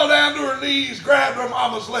ears, fell down to her knees, grabbed her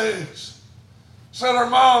mama's legs. Said her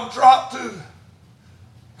mom dropped to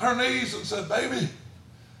her knees and said, baby,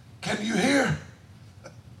 can you hear?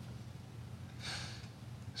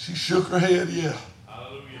 She shook her head, yeah.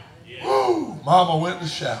 Hallelujah. Yeah. Woo! Mama went to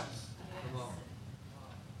shout.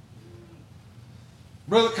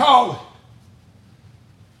 Brother Collie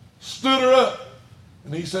stood her up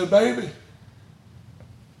and he said, baby,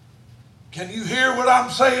 can you hear what I'm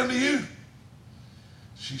saying to you?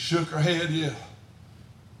 She shook her head, yeah.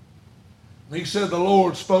 And he said the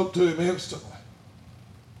Lord spoke to him instantly.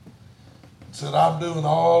 He said, I'm doing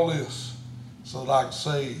all this so that I can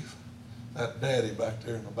save that daddy back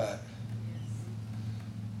there in the back.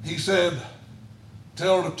 He said,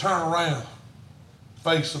 tell her to turn around,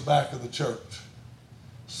 face the back of the church.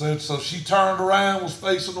 Said, so she turned around, was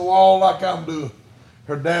facing the wall like I'm doing.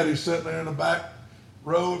 Her daddy sitting there in the back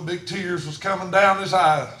row, and big tears was coming down his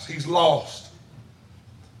eyes. He's lost.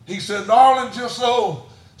 He said, darling, just so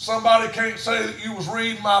somebody can't say that you was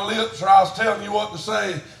reading my lips or I was telling you what to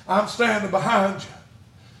say, I'm standing behind you.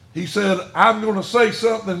 He said, I'm going to say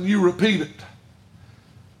something and you repeat it.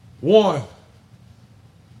 One,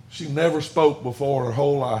 she never spoke before her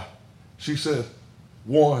whole life. She said,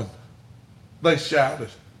 one. They shouted.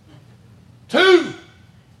 Two.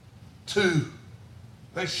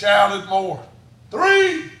 They shouted more.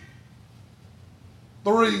 Three.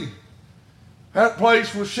 That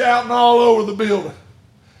place was shouting all over the building.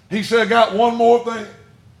 He said, I got one more thing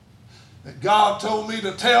that God told me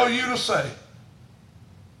to tell you to say.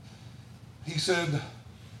 He said,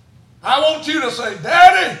 I want you to say,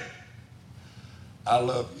 Daddy, I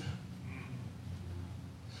love you.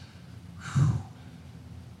 Whew.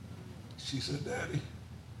 She said, Daddy,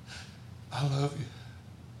 I love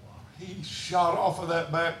you. He shot off of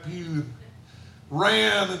that back pew and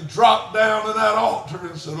ran and dropped down to that altar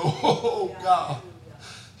and said, oh, God,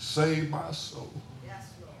 save my soul.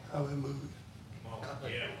 Hallelujah.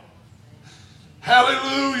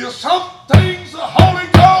 Hallelujah. Some things the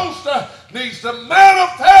Holy Ghost needs to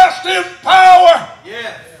manifest in power.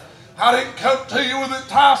 Yes. I didn't come to you with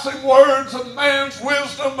enticing words of man's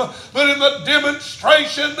wisdom, but in the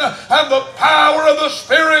demonstration and the power of the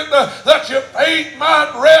Spirit, that your faith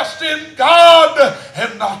might rest in God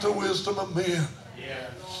and not the wisdom of men.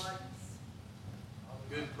 Yes.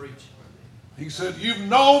 Good preaching. He said, you've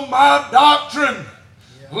known my doctrine.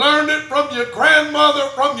 Learned it from your grandmother,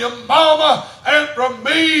 from your mama, and from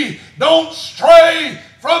me. Don't stray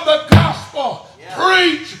from the gospel. Yeah.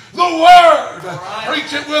 Preach the the word.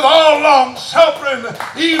 Preach it with all long suffering.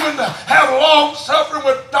 Even have long suffering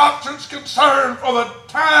with doctrines concerned, for the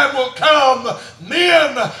time will come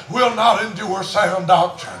men will not endure sound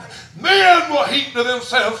doctrine. Men will heap to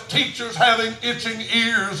themselves teachers having itching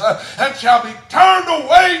ears, and shall be turned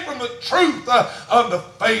away from the truth unto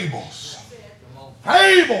fables.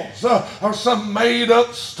 Fables are some made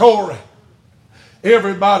up story.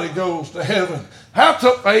 Everybody goes to heaven. That's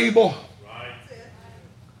a fable.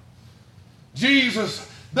 Jesus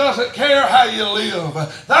doesn't care how you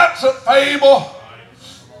live. That's a fable.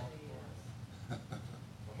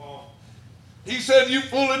 He said, you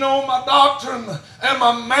fully know my doctrine and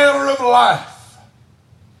my manner of life.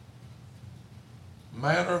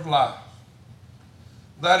 Manner of life.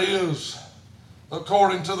 That is,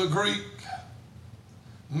 according to the Greek,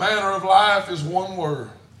 manner of life is one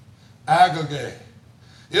word, agage.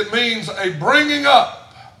 It means a bringing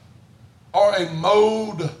up or a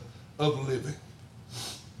mode of living.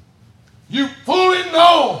 You fully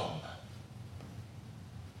know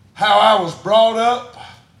how I was brought up.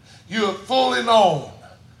 You have fully known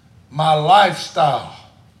my lifestyle,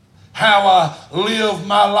 how I live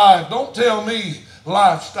my life. Don't tell me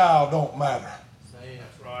lifestyle don't matter. Say it.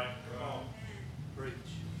 That's right. Come on. Preach.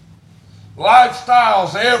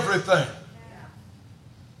 Lifestyle's everything.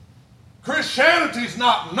 Christianity's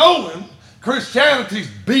not knowing. Christianity's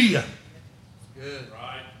being. Good.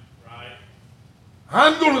 Right, right.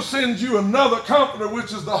 I'm going to send you another comforter,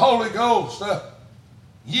 which is the Holy Ghost.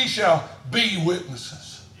 Ye shall be witnesses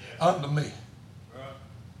unto me.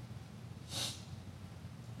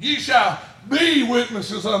 Ye shall be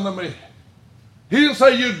witnesses unto me. He didn't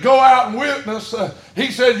say you'd go out and witness.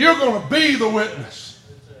 He said you're going to be the witness.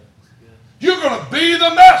 You're going to be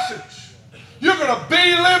the message. You're going to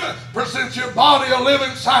be living. Present your body a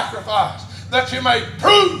living sacrifice, that you may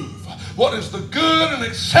prove what is the good and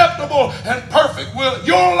acceptable and perfect will.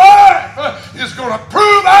 Your life is going to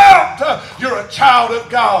prove out you're a child of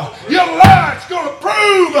God. Your life's going to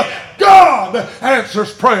prove God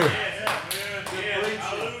answers prayer.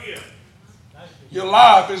 Your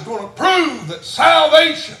life is going to prove that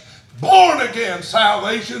salvation, born again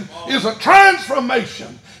salvation, is a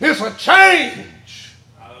transformation. It's a change.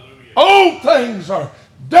 Old things are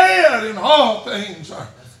dead and all things are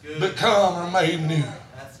become or made new.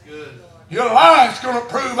 Your life's going to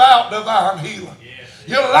prove out divine healing.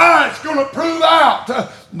 Your life's going to prove out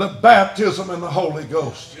the baptism in the Holy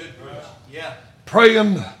Ghost.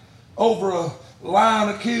 Praying over a line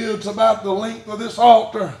of kids about the length of this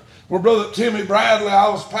altar. Well, Brother Timmy Bradley, I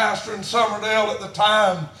was pastor in Summerdale at the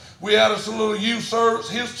time. We had us a little youth service,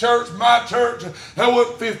 his church, my church. There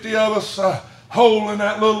wasn't 50 of us whole in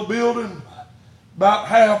that little building. About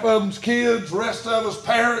half of them's kids, the rest of us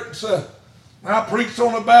parents. I preached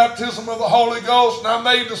on the baptism of the Holy Ghost, and I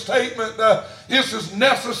made the statement, this is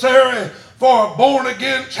necessary for a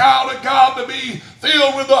born-again child of God to be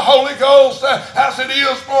filled with the Holy Ghost as it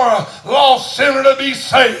is for a lost sinner to be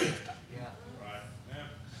saved.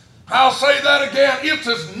 I'll say that again. It's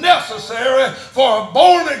as necessary for a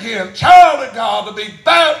born-again child of God to be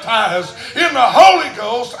baptized in the Holy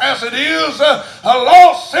Ghost as it is a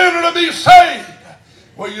lost sinner to be saved.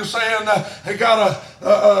 Well, you're saying they got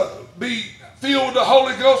to be filled with the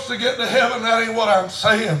Holy Ghost to get to heaven. That ain't what I'm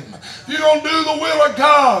saying. If you're going to do the will of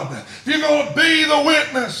God, if you're going to be the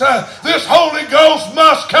witness, this Holy Ghost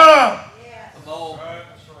must come.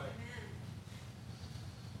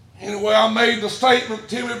 Anyway, I made the statement.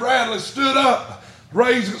 Timmy Bradley stood up,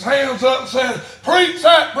 raised his hands up and said, preach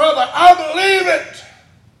that, brother. I believe it.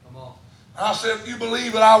 Come on. I said, if you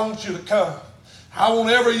believe it, I want you to come. I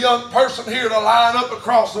want every young person here to line up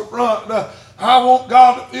across the front. I want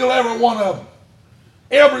God to fill every one of them.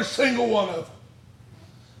 Every single one of them.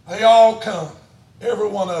 They all come. Every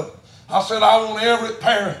one of them. I said, I want every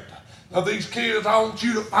parent of these kids, I want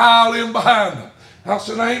you to file in behind them. I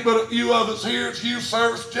said, ain't but a few of us here. It's youth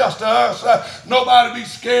service, just us. Nobody be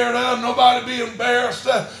scared of, nobody be embarrassed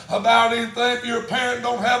about anything. If you're a parent and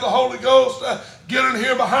don't have the Holy Ghost, get in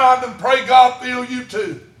here behind them. Pray God fill you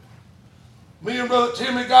too. Me and Brother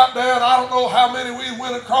Timmy got down. I don't know how many we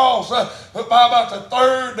went across, but by about the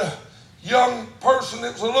third young person,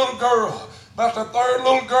 it was a little girl. About the third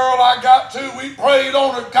little girl I got to, we prayed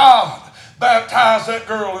on her. God baptized that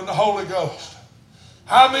girl in the Holy Ghost.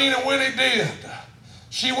 I mean, and when he did,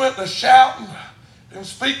 she went to shouting and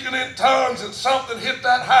speaking in tongues, and something hit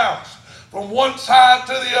that house from one side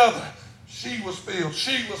to the other. She was filled,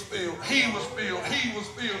 she was filled, he was filled, he was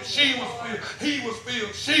filled, she was filled, he was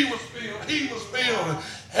filled, she was filled, he was filled.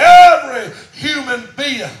 Every human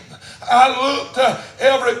being. I looked,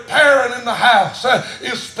 every parent in the house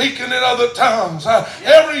is speaking in other tongues.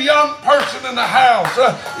 Every young person in the house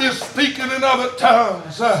is speaking in other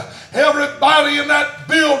tongues. Everybody in that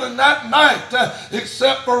building that night,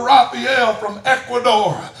 except for Raphael from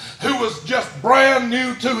Ecuador, who was just brand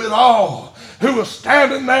new to it all, who was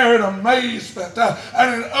standing there in amazement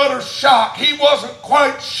and in utter shock. He wasn't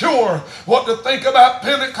quite sure what to think about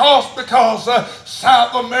Pentecost because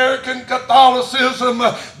South American Catholicism,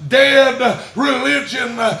 dead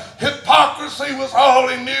religion, hypocrisy was all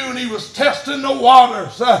he knew, and he was testing the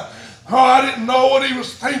waters. I didn't know what he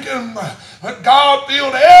was thinking, but God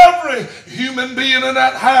filled every human being in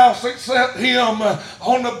that house except him.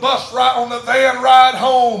 On the bus ride, on the van ride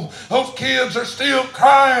home, those kids are still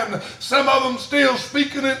crying. Some of them still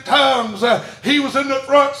speaking in tongues. He was in the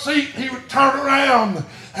front seat. He would turn around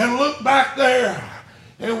and look back there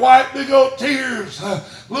and wipe big old tears. A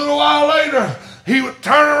little while later, he would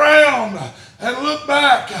turn around and look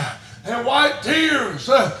back and wipe tears.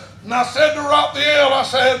 And I said to Raphael, I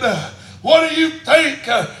said, what do you think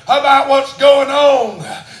about what's going on?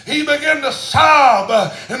 He began to sob,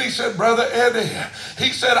 and he said, Brother Eddy,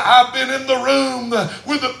 he said, I've been in the room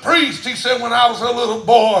with the priest, he said, when I was a little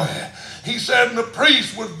boy. He said, and the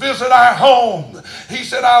priest would visit our home. He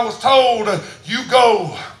said, I was told, you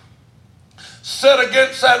go, sit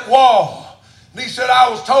against that wall. And he said,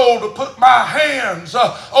 I was told to put my hands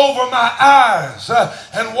over my eyes,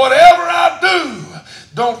 and whatever I do,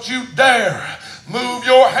 don't you dare move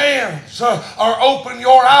your hands or open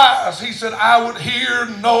your eyes. He said, I would hear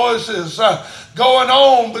noises going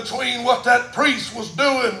on between what that priest was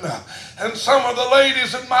doing and some of the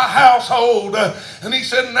ladies in my household. And he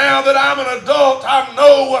said, now that I'm an adult, I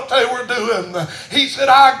know what they were doing. He said,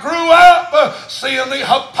 I grew up seeing the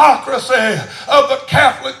hypocrisy of the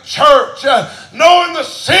Catholic Church, knowing the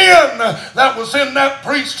sin that was in that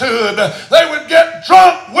priesthood. They would get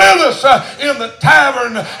drunk with us in the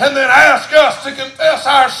tavern and then ask us to confess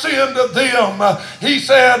our sin to them. He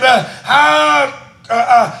said,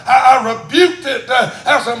 I rebuked it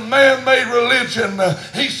as a man-made religion.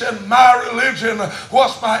 He said, my religion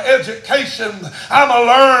was my education. I'm a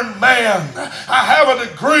learned man. I have a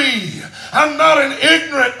degree. I'm not an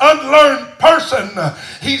ignorant, unlearned person.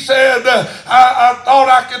 He said, I thought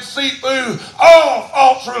I could see through all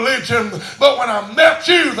false religion. But when I met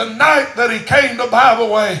you the night that he came to Bible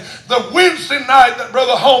Way, the Wednesday night that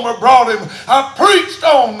Brother Homer brought him, I preached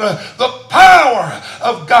on the power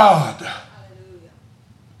of God.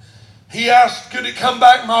 He asked, could he come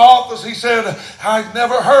back in my office? He said, I've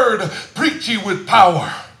never heard preaching with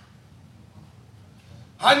power.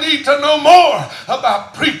 I need to know more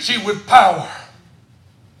about preaching with power.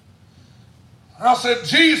 I said,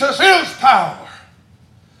 Jesus is power.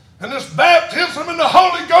 And this baptism in the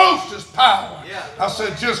Holy Ghost is power. Yeah. I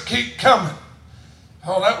said, just keep coming.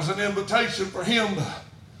 Oh, that was an invitation for him to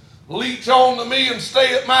leech on to me and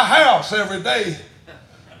stay at my house every day.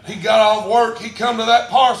 He got off work, he come to that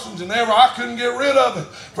Parsons, and I couldn't get rid of it.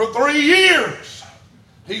 For 3 years,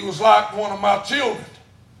 he was like one of my children.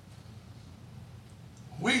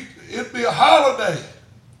 It'd be a holiday.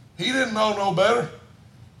 He didn't know no better.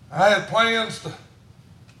 I had plans to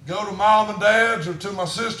go to Mom and Dad's or to my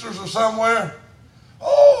sisters or somewhere.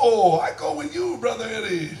 Oh, I go with you, Brother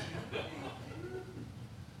Eddy.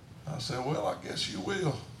 I said, well, I guess you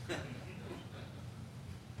will.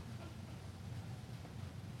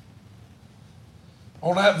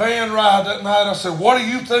 On that van ride that night, I said, what do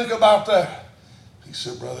you think about that? He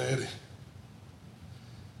said, Brother Eddy,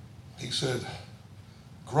 he said,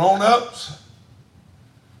 grown-ups,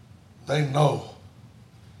 they know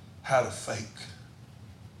how to fake.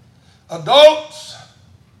 Adults,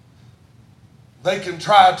 they can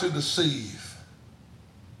try to deceive.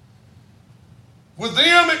 With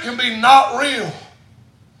them, it can be not real.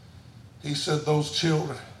 He said, those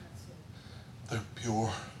children, they're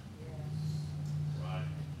pure.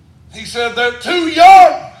 He said, they're too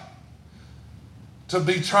young to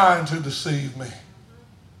be trying to deceive me.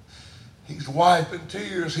 He's wiping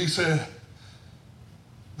tears. He said,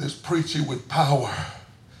 this preaching with power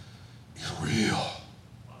is real.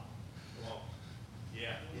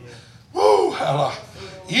 Woo, halla.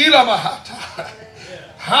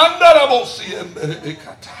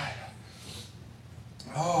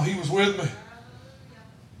 Oh, he was with me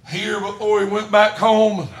here before he went back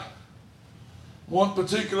home. One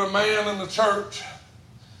particular man in the church,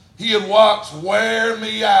 he had watched wear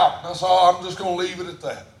me out. That's all. I'm just going to leave it at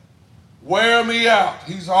that. wear me out.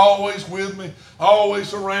 He's always with me,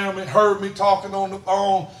 always around me, heard me talking on the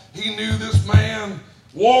phone. He knew this man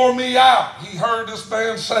wore me out. He heard this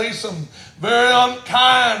man say some very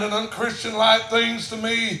unkind and unchristian-like things to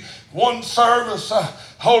me. One service,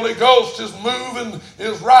 Holy Ghost is moving,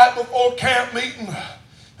 is right before camp meeting.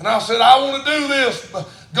 And I said, I want to do this,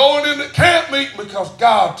 going into camp meeting because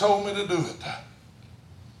God told me to do it.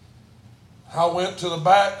 I went to the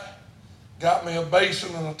back, got me a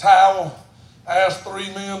basin and a towel, asked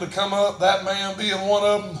 3 men to come up. That man being one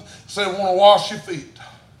of them said, I want to wash your feet.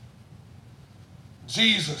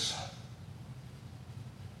 Jesus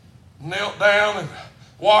knelt down and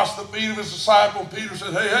washed the feet of his disciple. And Peter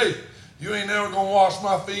said, hey, you ain't never going to wash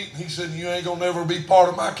my feet. And he said, you ain't going to never be part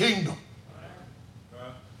of my kingdom.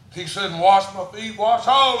 He said, wash my feet, wash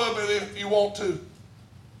all of it if you want to.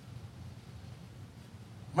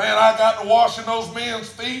 Man, I got to washing those men's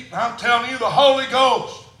feet, and I'm telling you, the Holy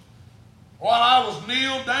Ghost, while I was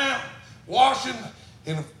kneeled down, washing,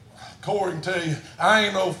 and Corey can tell you, I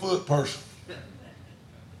ain't no foot person.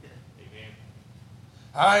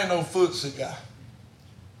 I ain't no footsie guy.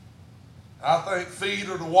 I think feet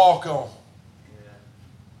are to walk on.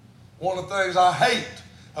 One of the things I hate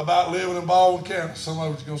about living in Baldwin County,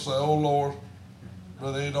 somebody's going to say, oh Lord,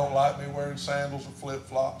 brother, they don't like me wearing sandals or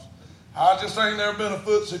flip-flops. I just ain't never been a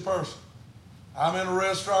footsie person. I'm in a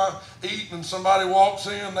restaurant eating and somebody walks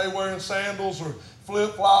in, they wearing sandals or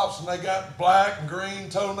flip-flops and they got black and green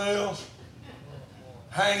toenails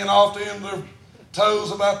hanging off the end of their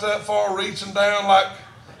toes about that far, reaching down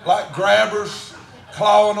like grabbers,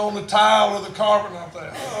 clawing on the tile or the carpet. And I thought,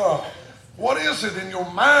 oh, what is it in your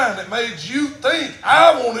mind that made you think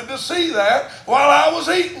I wanted to see that while I was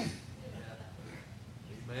eating?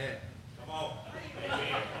 Amen. Come on.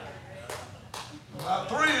 Amen. About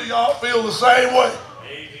 3 of y'all feel the same way.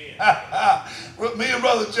 Amen. With me and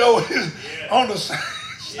Brother Joe is on the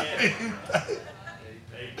same thing.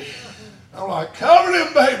 Amen. I'm like, cover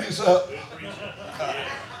them babies up.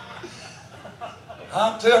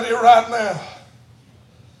 I'm telling you right now,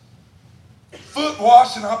 foot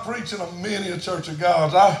washing, I preach in a many a Church of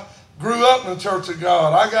God. I grew up in the Church of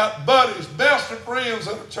God. I got buddies, best of friends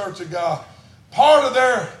in the Church of God. Part of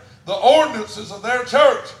the ordinances of their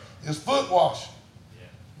church is foot washing.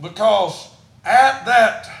 Because at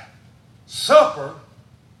that supper,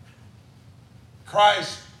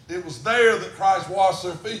 it was there that Christ washed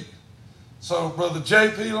their feet. So Brother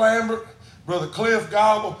J.P. Lambert, Brother Cliff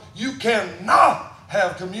Gobble, you cannot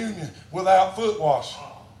have communion without foot washing.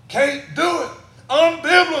 Can't do it.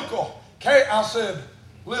 Unbiblical. I said,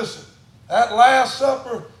 listen, that Last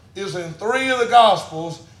Supper is in 3 of the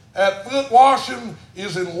Gospels. That foot washing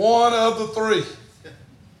is in 1 of the 3.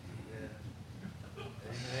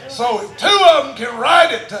 So if 2 of them can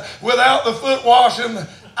write it without the foot washing,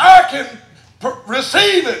 I can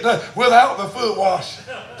receive it without the foot washing.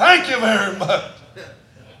 Thank you very much.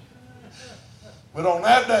 But on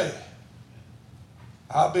that day,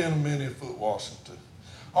 I've been in many foot washing too.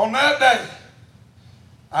 On that day,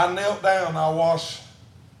 I knelt down, I washed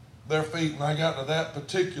their feet, and I got to that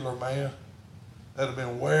particular man that had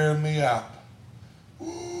been wearing me out.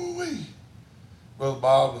 Ooh-wee. Brother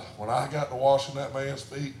Bob, when I got to washing that man's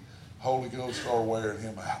feet, Holy Ghost started wearing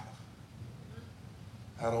him out.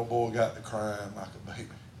 That old boy got to crying like a baby.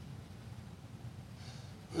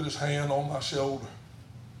 Put his hand on my shoulder.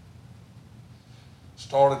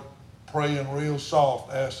 Started praying real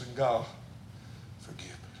soft, asking God, forgive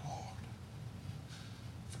me, Lord.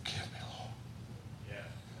 Forgive me, Lord. Yeah.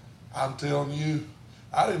 I'm telling you,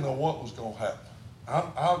 I didn't know what was going to happen.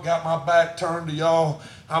 I got my back turned to y'all.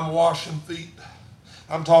 I'm washing feet.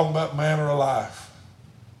 I'm talking about manner of life.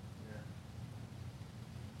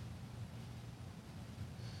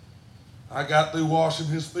 I got through washing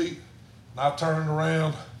his feet, and I turned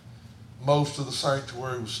around. Most of the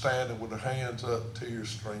sanctuary was standing with their hands up, tears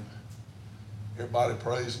streaming. Everybody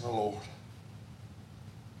praising the Lord.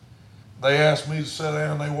 They asked me to sit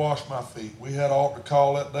down, they washed my feet. We had altar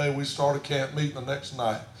call that day. We started camp meeting the next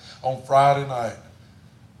night, on Friday night.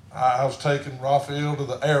 I was taking Raphael to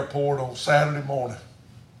the airport on Saturday morning.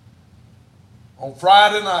 On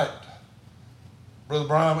Friday night, Brother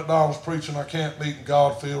Brian McDonald's preaching our camp meeting.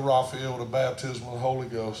 God filled Raphael with a baptism of the Holy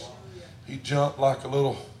Ghost. He jumped like a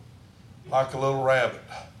little rabbit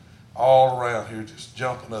all around here, just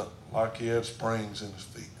jumping up like he had springs in his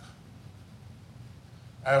feet.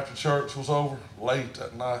 After church was over, late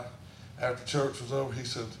that night, after church was over, he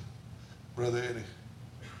said, Brother Eddie,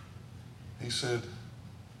 he said,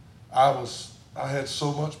 I had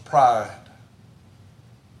so much pride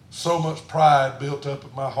built up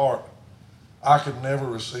in my heart, I could never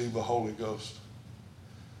receive the Holy Ghost.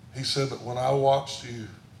 He said that when I watched you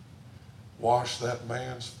wash that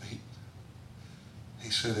man's feet, he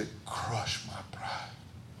said it crushed my pride.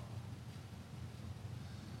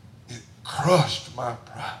 It crushed my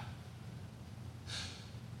pride.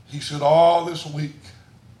 He said, all this week,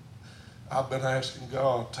 I've been asking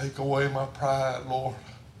God, take away my pride, Lord.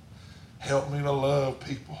 Help me to love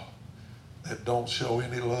people that don't show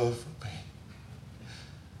any love for me.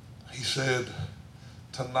 He said,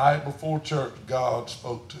 tonight before church, God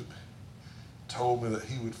spoke to me, told me that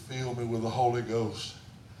he would fill me with the Holy Ghost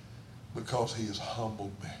because he has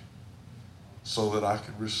humbled me so that I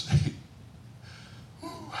could receive. Ooh,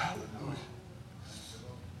 hallelujah.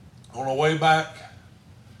 On the way back,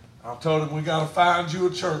 I told him, we got to find you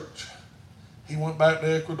a church. He went back to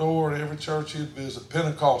Ecuador, and every church he'd visit,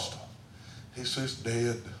 Pentecostal. He says,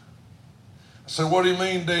 dead. I said, what do you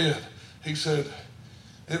mean dead? He said,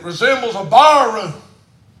 it resembles a bar room.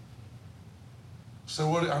 I said,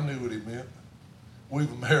 I knew what he meant.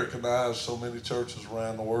 We've Americanized so many churches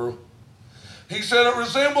around the world. He said, it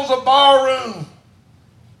resembles a bar room.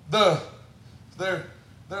 They're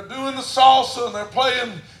doing the salsa and they're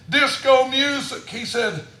playing disco music. He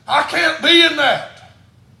said, I can't be in that.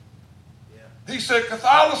 He said,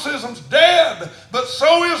 Catholicism's dead, but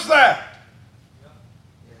so is that.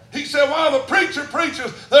 He said, while the preacher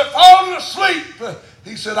preaches, they're falling asleep.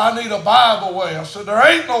 He said, I need a Bible way. I said, there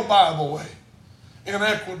ain't no Bible way in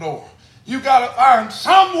Ecuador. You got to find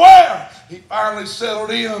somewhere. He finally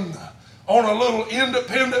settled in on a little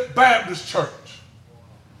independent Baptist church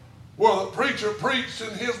where the preacher preached in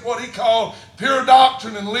his what he called pure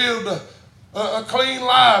doctrine and lived a clean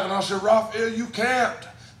life. And I said, Raphael, you can't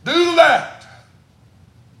do that.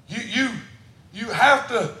 You have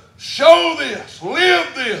to show this,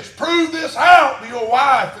 live this, prove this out to your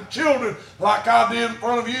wife and children like I did in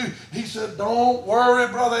front of you. He said, don't worry,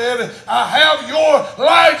 Brother Eddy. I have your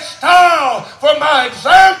lifestyle for my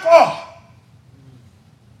example.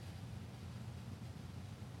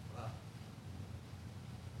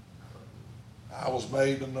 I was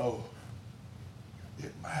made to know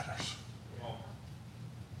it matters.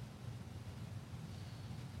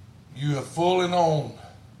 You have fully known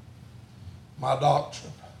my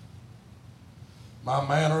doctrine, my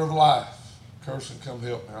manner of life. Kirsten, come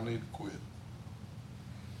help me. I need to quit.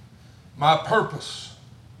 My purpose.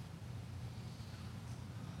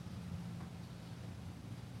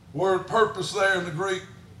 Word purpose there in the Greek,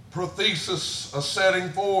 prothesis, a setting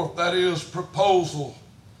forth, that is proposal,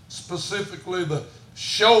 specifically the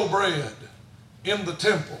showbread in the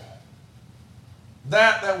temple.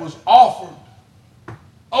 That was offered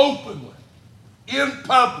openly, in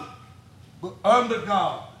public, but under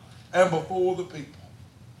God and before the people.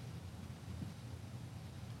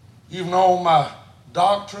 You've known my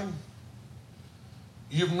doctrine.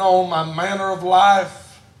 You've known my manner of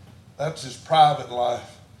life. That's his private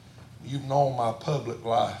life. You've known my public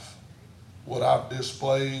life. What I've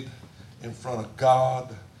displayed in front of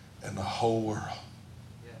God and the whole world.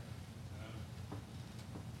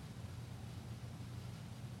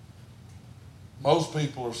 Most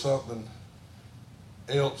people are something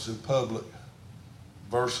else in public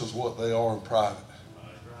versus what they are in private.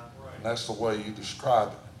 And that's the way you describe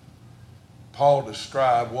it. Paul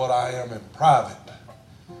described what I am in private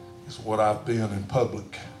is what I've been in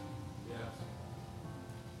public.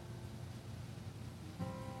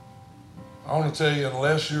 I want to tell you,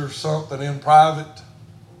 unless you're something in private,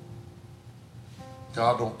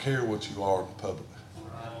 God don't care what you are in public.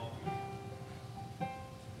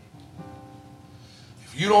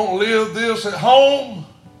 If you don't live this at home,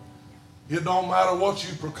 it don't matter what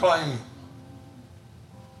you proclaim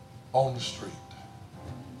on the street.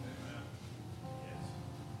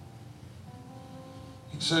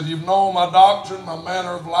 He said, you've known my doctrine, my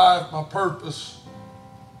manner of life, my purpose,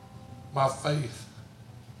 my faith.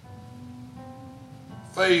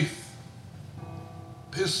 Faith,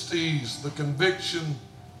 pistis, the conviction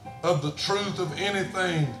of the truth of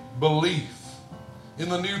anything, belief. In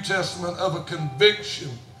the New Testament, of a conviction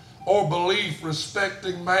or belief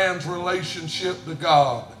respecting man's relationship to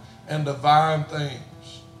God and divine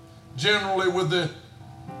things. Generally with the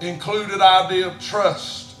included idea of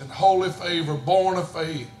trust and holy favor, born of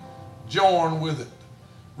faith, joined with it,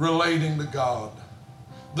 relating to God.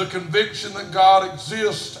 The conviction that God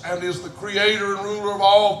exists and is the creator and ruler of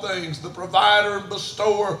all things, the provider and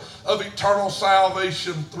bestower of eternal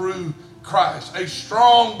salvation through Christ. A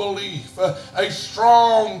strong belief, a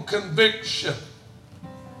strong conviction.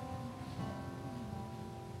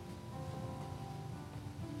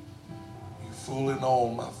 You fully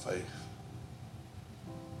know my faith.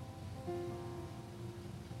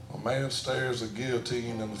 A man stares a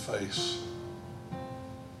guillotine in the face.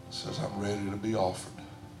 says, I'm ready to be offered.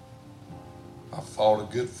 I fought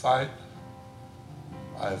a good fight.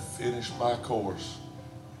 I have finished my course.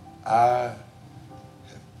 I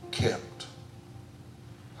have kept.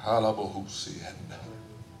 I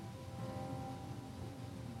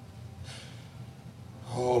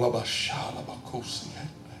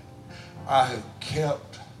have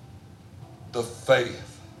kept the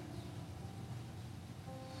faith.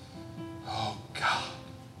 Oh God.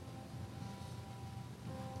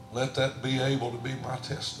 Let that be able to be my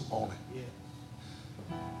testimony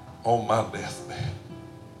on my deathbed.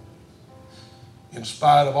 In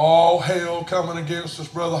spite of all hell coming against us,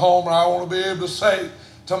 Brother Homer, I want to be able to say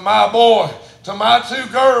to my boy, to my two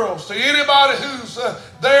girls, to anybody who's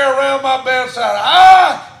there around my bedside,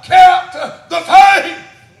 I kept the faith.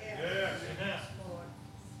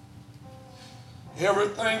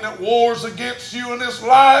 Everything that wars against you in this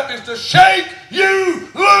life is to shake you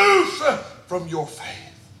loose from your faith.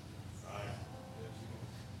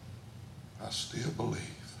 I still believe.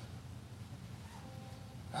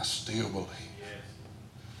 I still believe.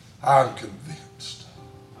 I'm convinced.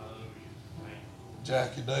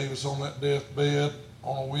 Jackie Davis on that deathbed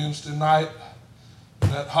on a Wednesday night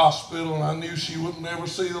in that hospital, and I knew she would never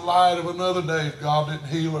see the light of another day if God didn't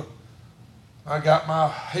heal her. I got my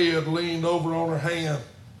head leaned over on her hand.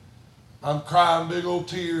 I'm crying big old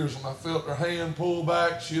tears, and I felt her hand pull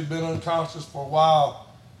back. She had been unconscious for a while.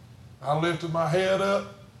 I lifted my head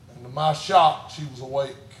up, and to my shock, she was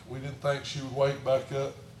awake. We didn't think she would wake back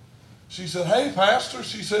up. She said, "Hey, Pastor,"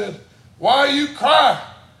 she said, "why are you crying?"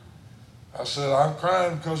 I said, "I'm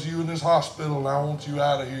crying because you're in this hospital and I want you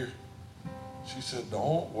out of here." She said,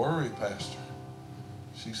 "Don't worry, Pastor."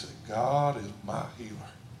 She said, "God is my healer.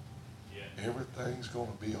 Everything's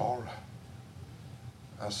going to be all right."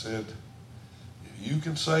 I said, "If you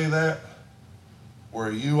can say that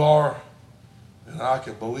where you are, then I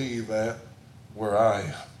can believe that where I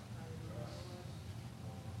am."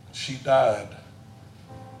 She died.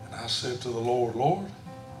 And I said to the Lord, "Lord,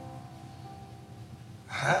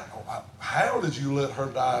 how did you let her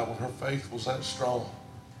die when her faith was that strong?"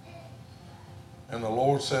 And the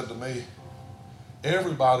Lord said to me,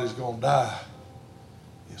 "Everybody's going to die.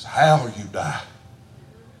 It's how you die.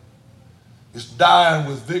 It's dying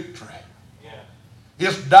with victory.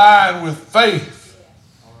 It's dying with faith.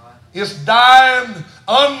 It's dying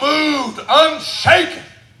unmoved, unshaken.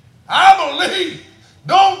 I believe.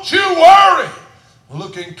 Don't you worry."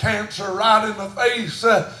 Looking cancer right in the face,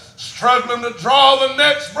 struggling to draw the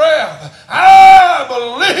next breath. I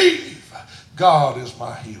believe God is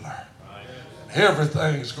my healer.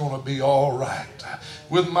 Everything's going to be all right.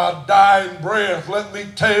 With my dying breath, let me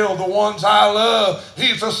tell the ones I love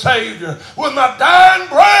He's a Savior. With my dying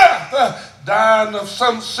breath, dying of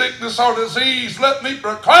some sickness or disease, let me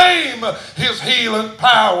proclaim His healing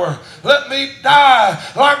power. Let me die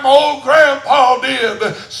like my old grandpa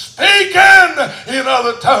did, speaking in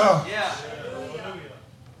other tongues. Yeah.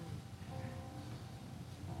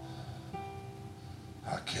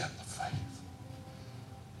 I kept the faith.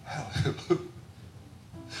 Hallelujah.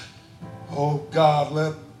 Oh God,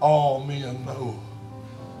 let all men know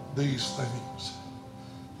these things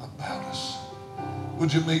about us.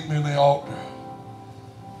 Would you meet me in the altar?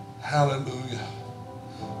 Hallelujah.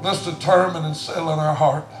 Let's determine and settle in our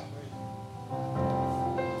heart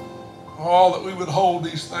all that we would hold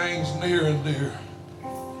these things near and dear.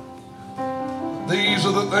 These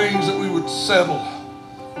are the things that we would settle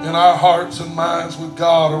in our hearts and minds with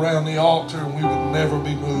God around the altar, and we would never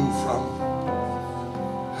be moved from them.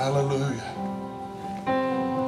 Hallelujah.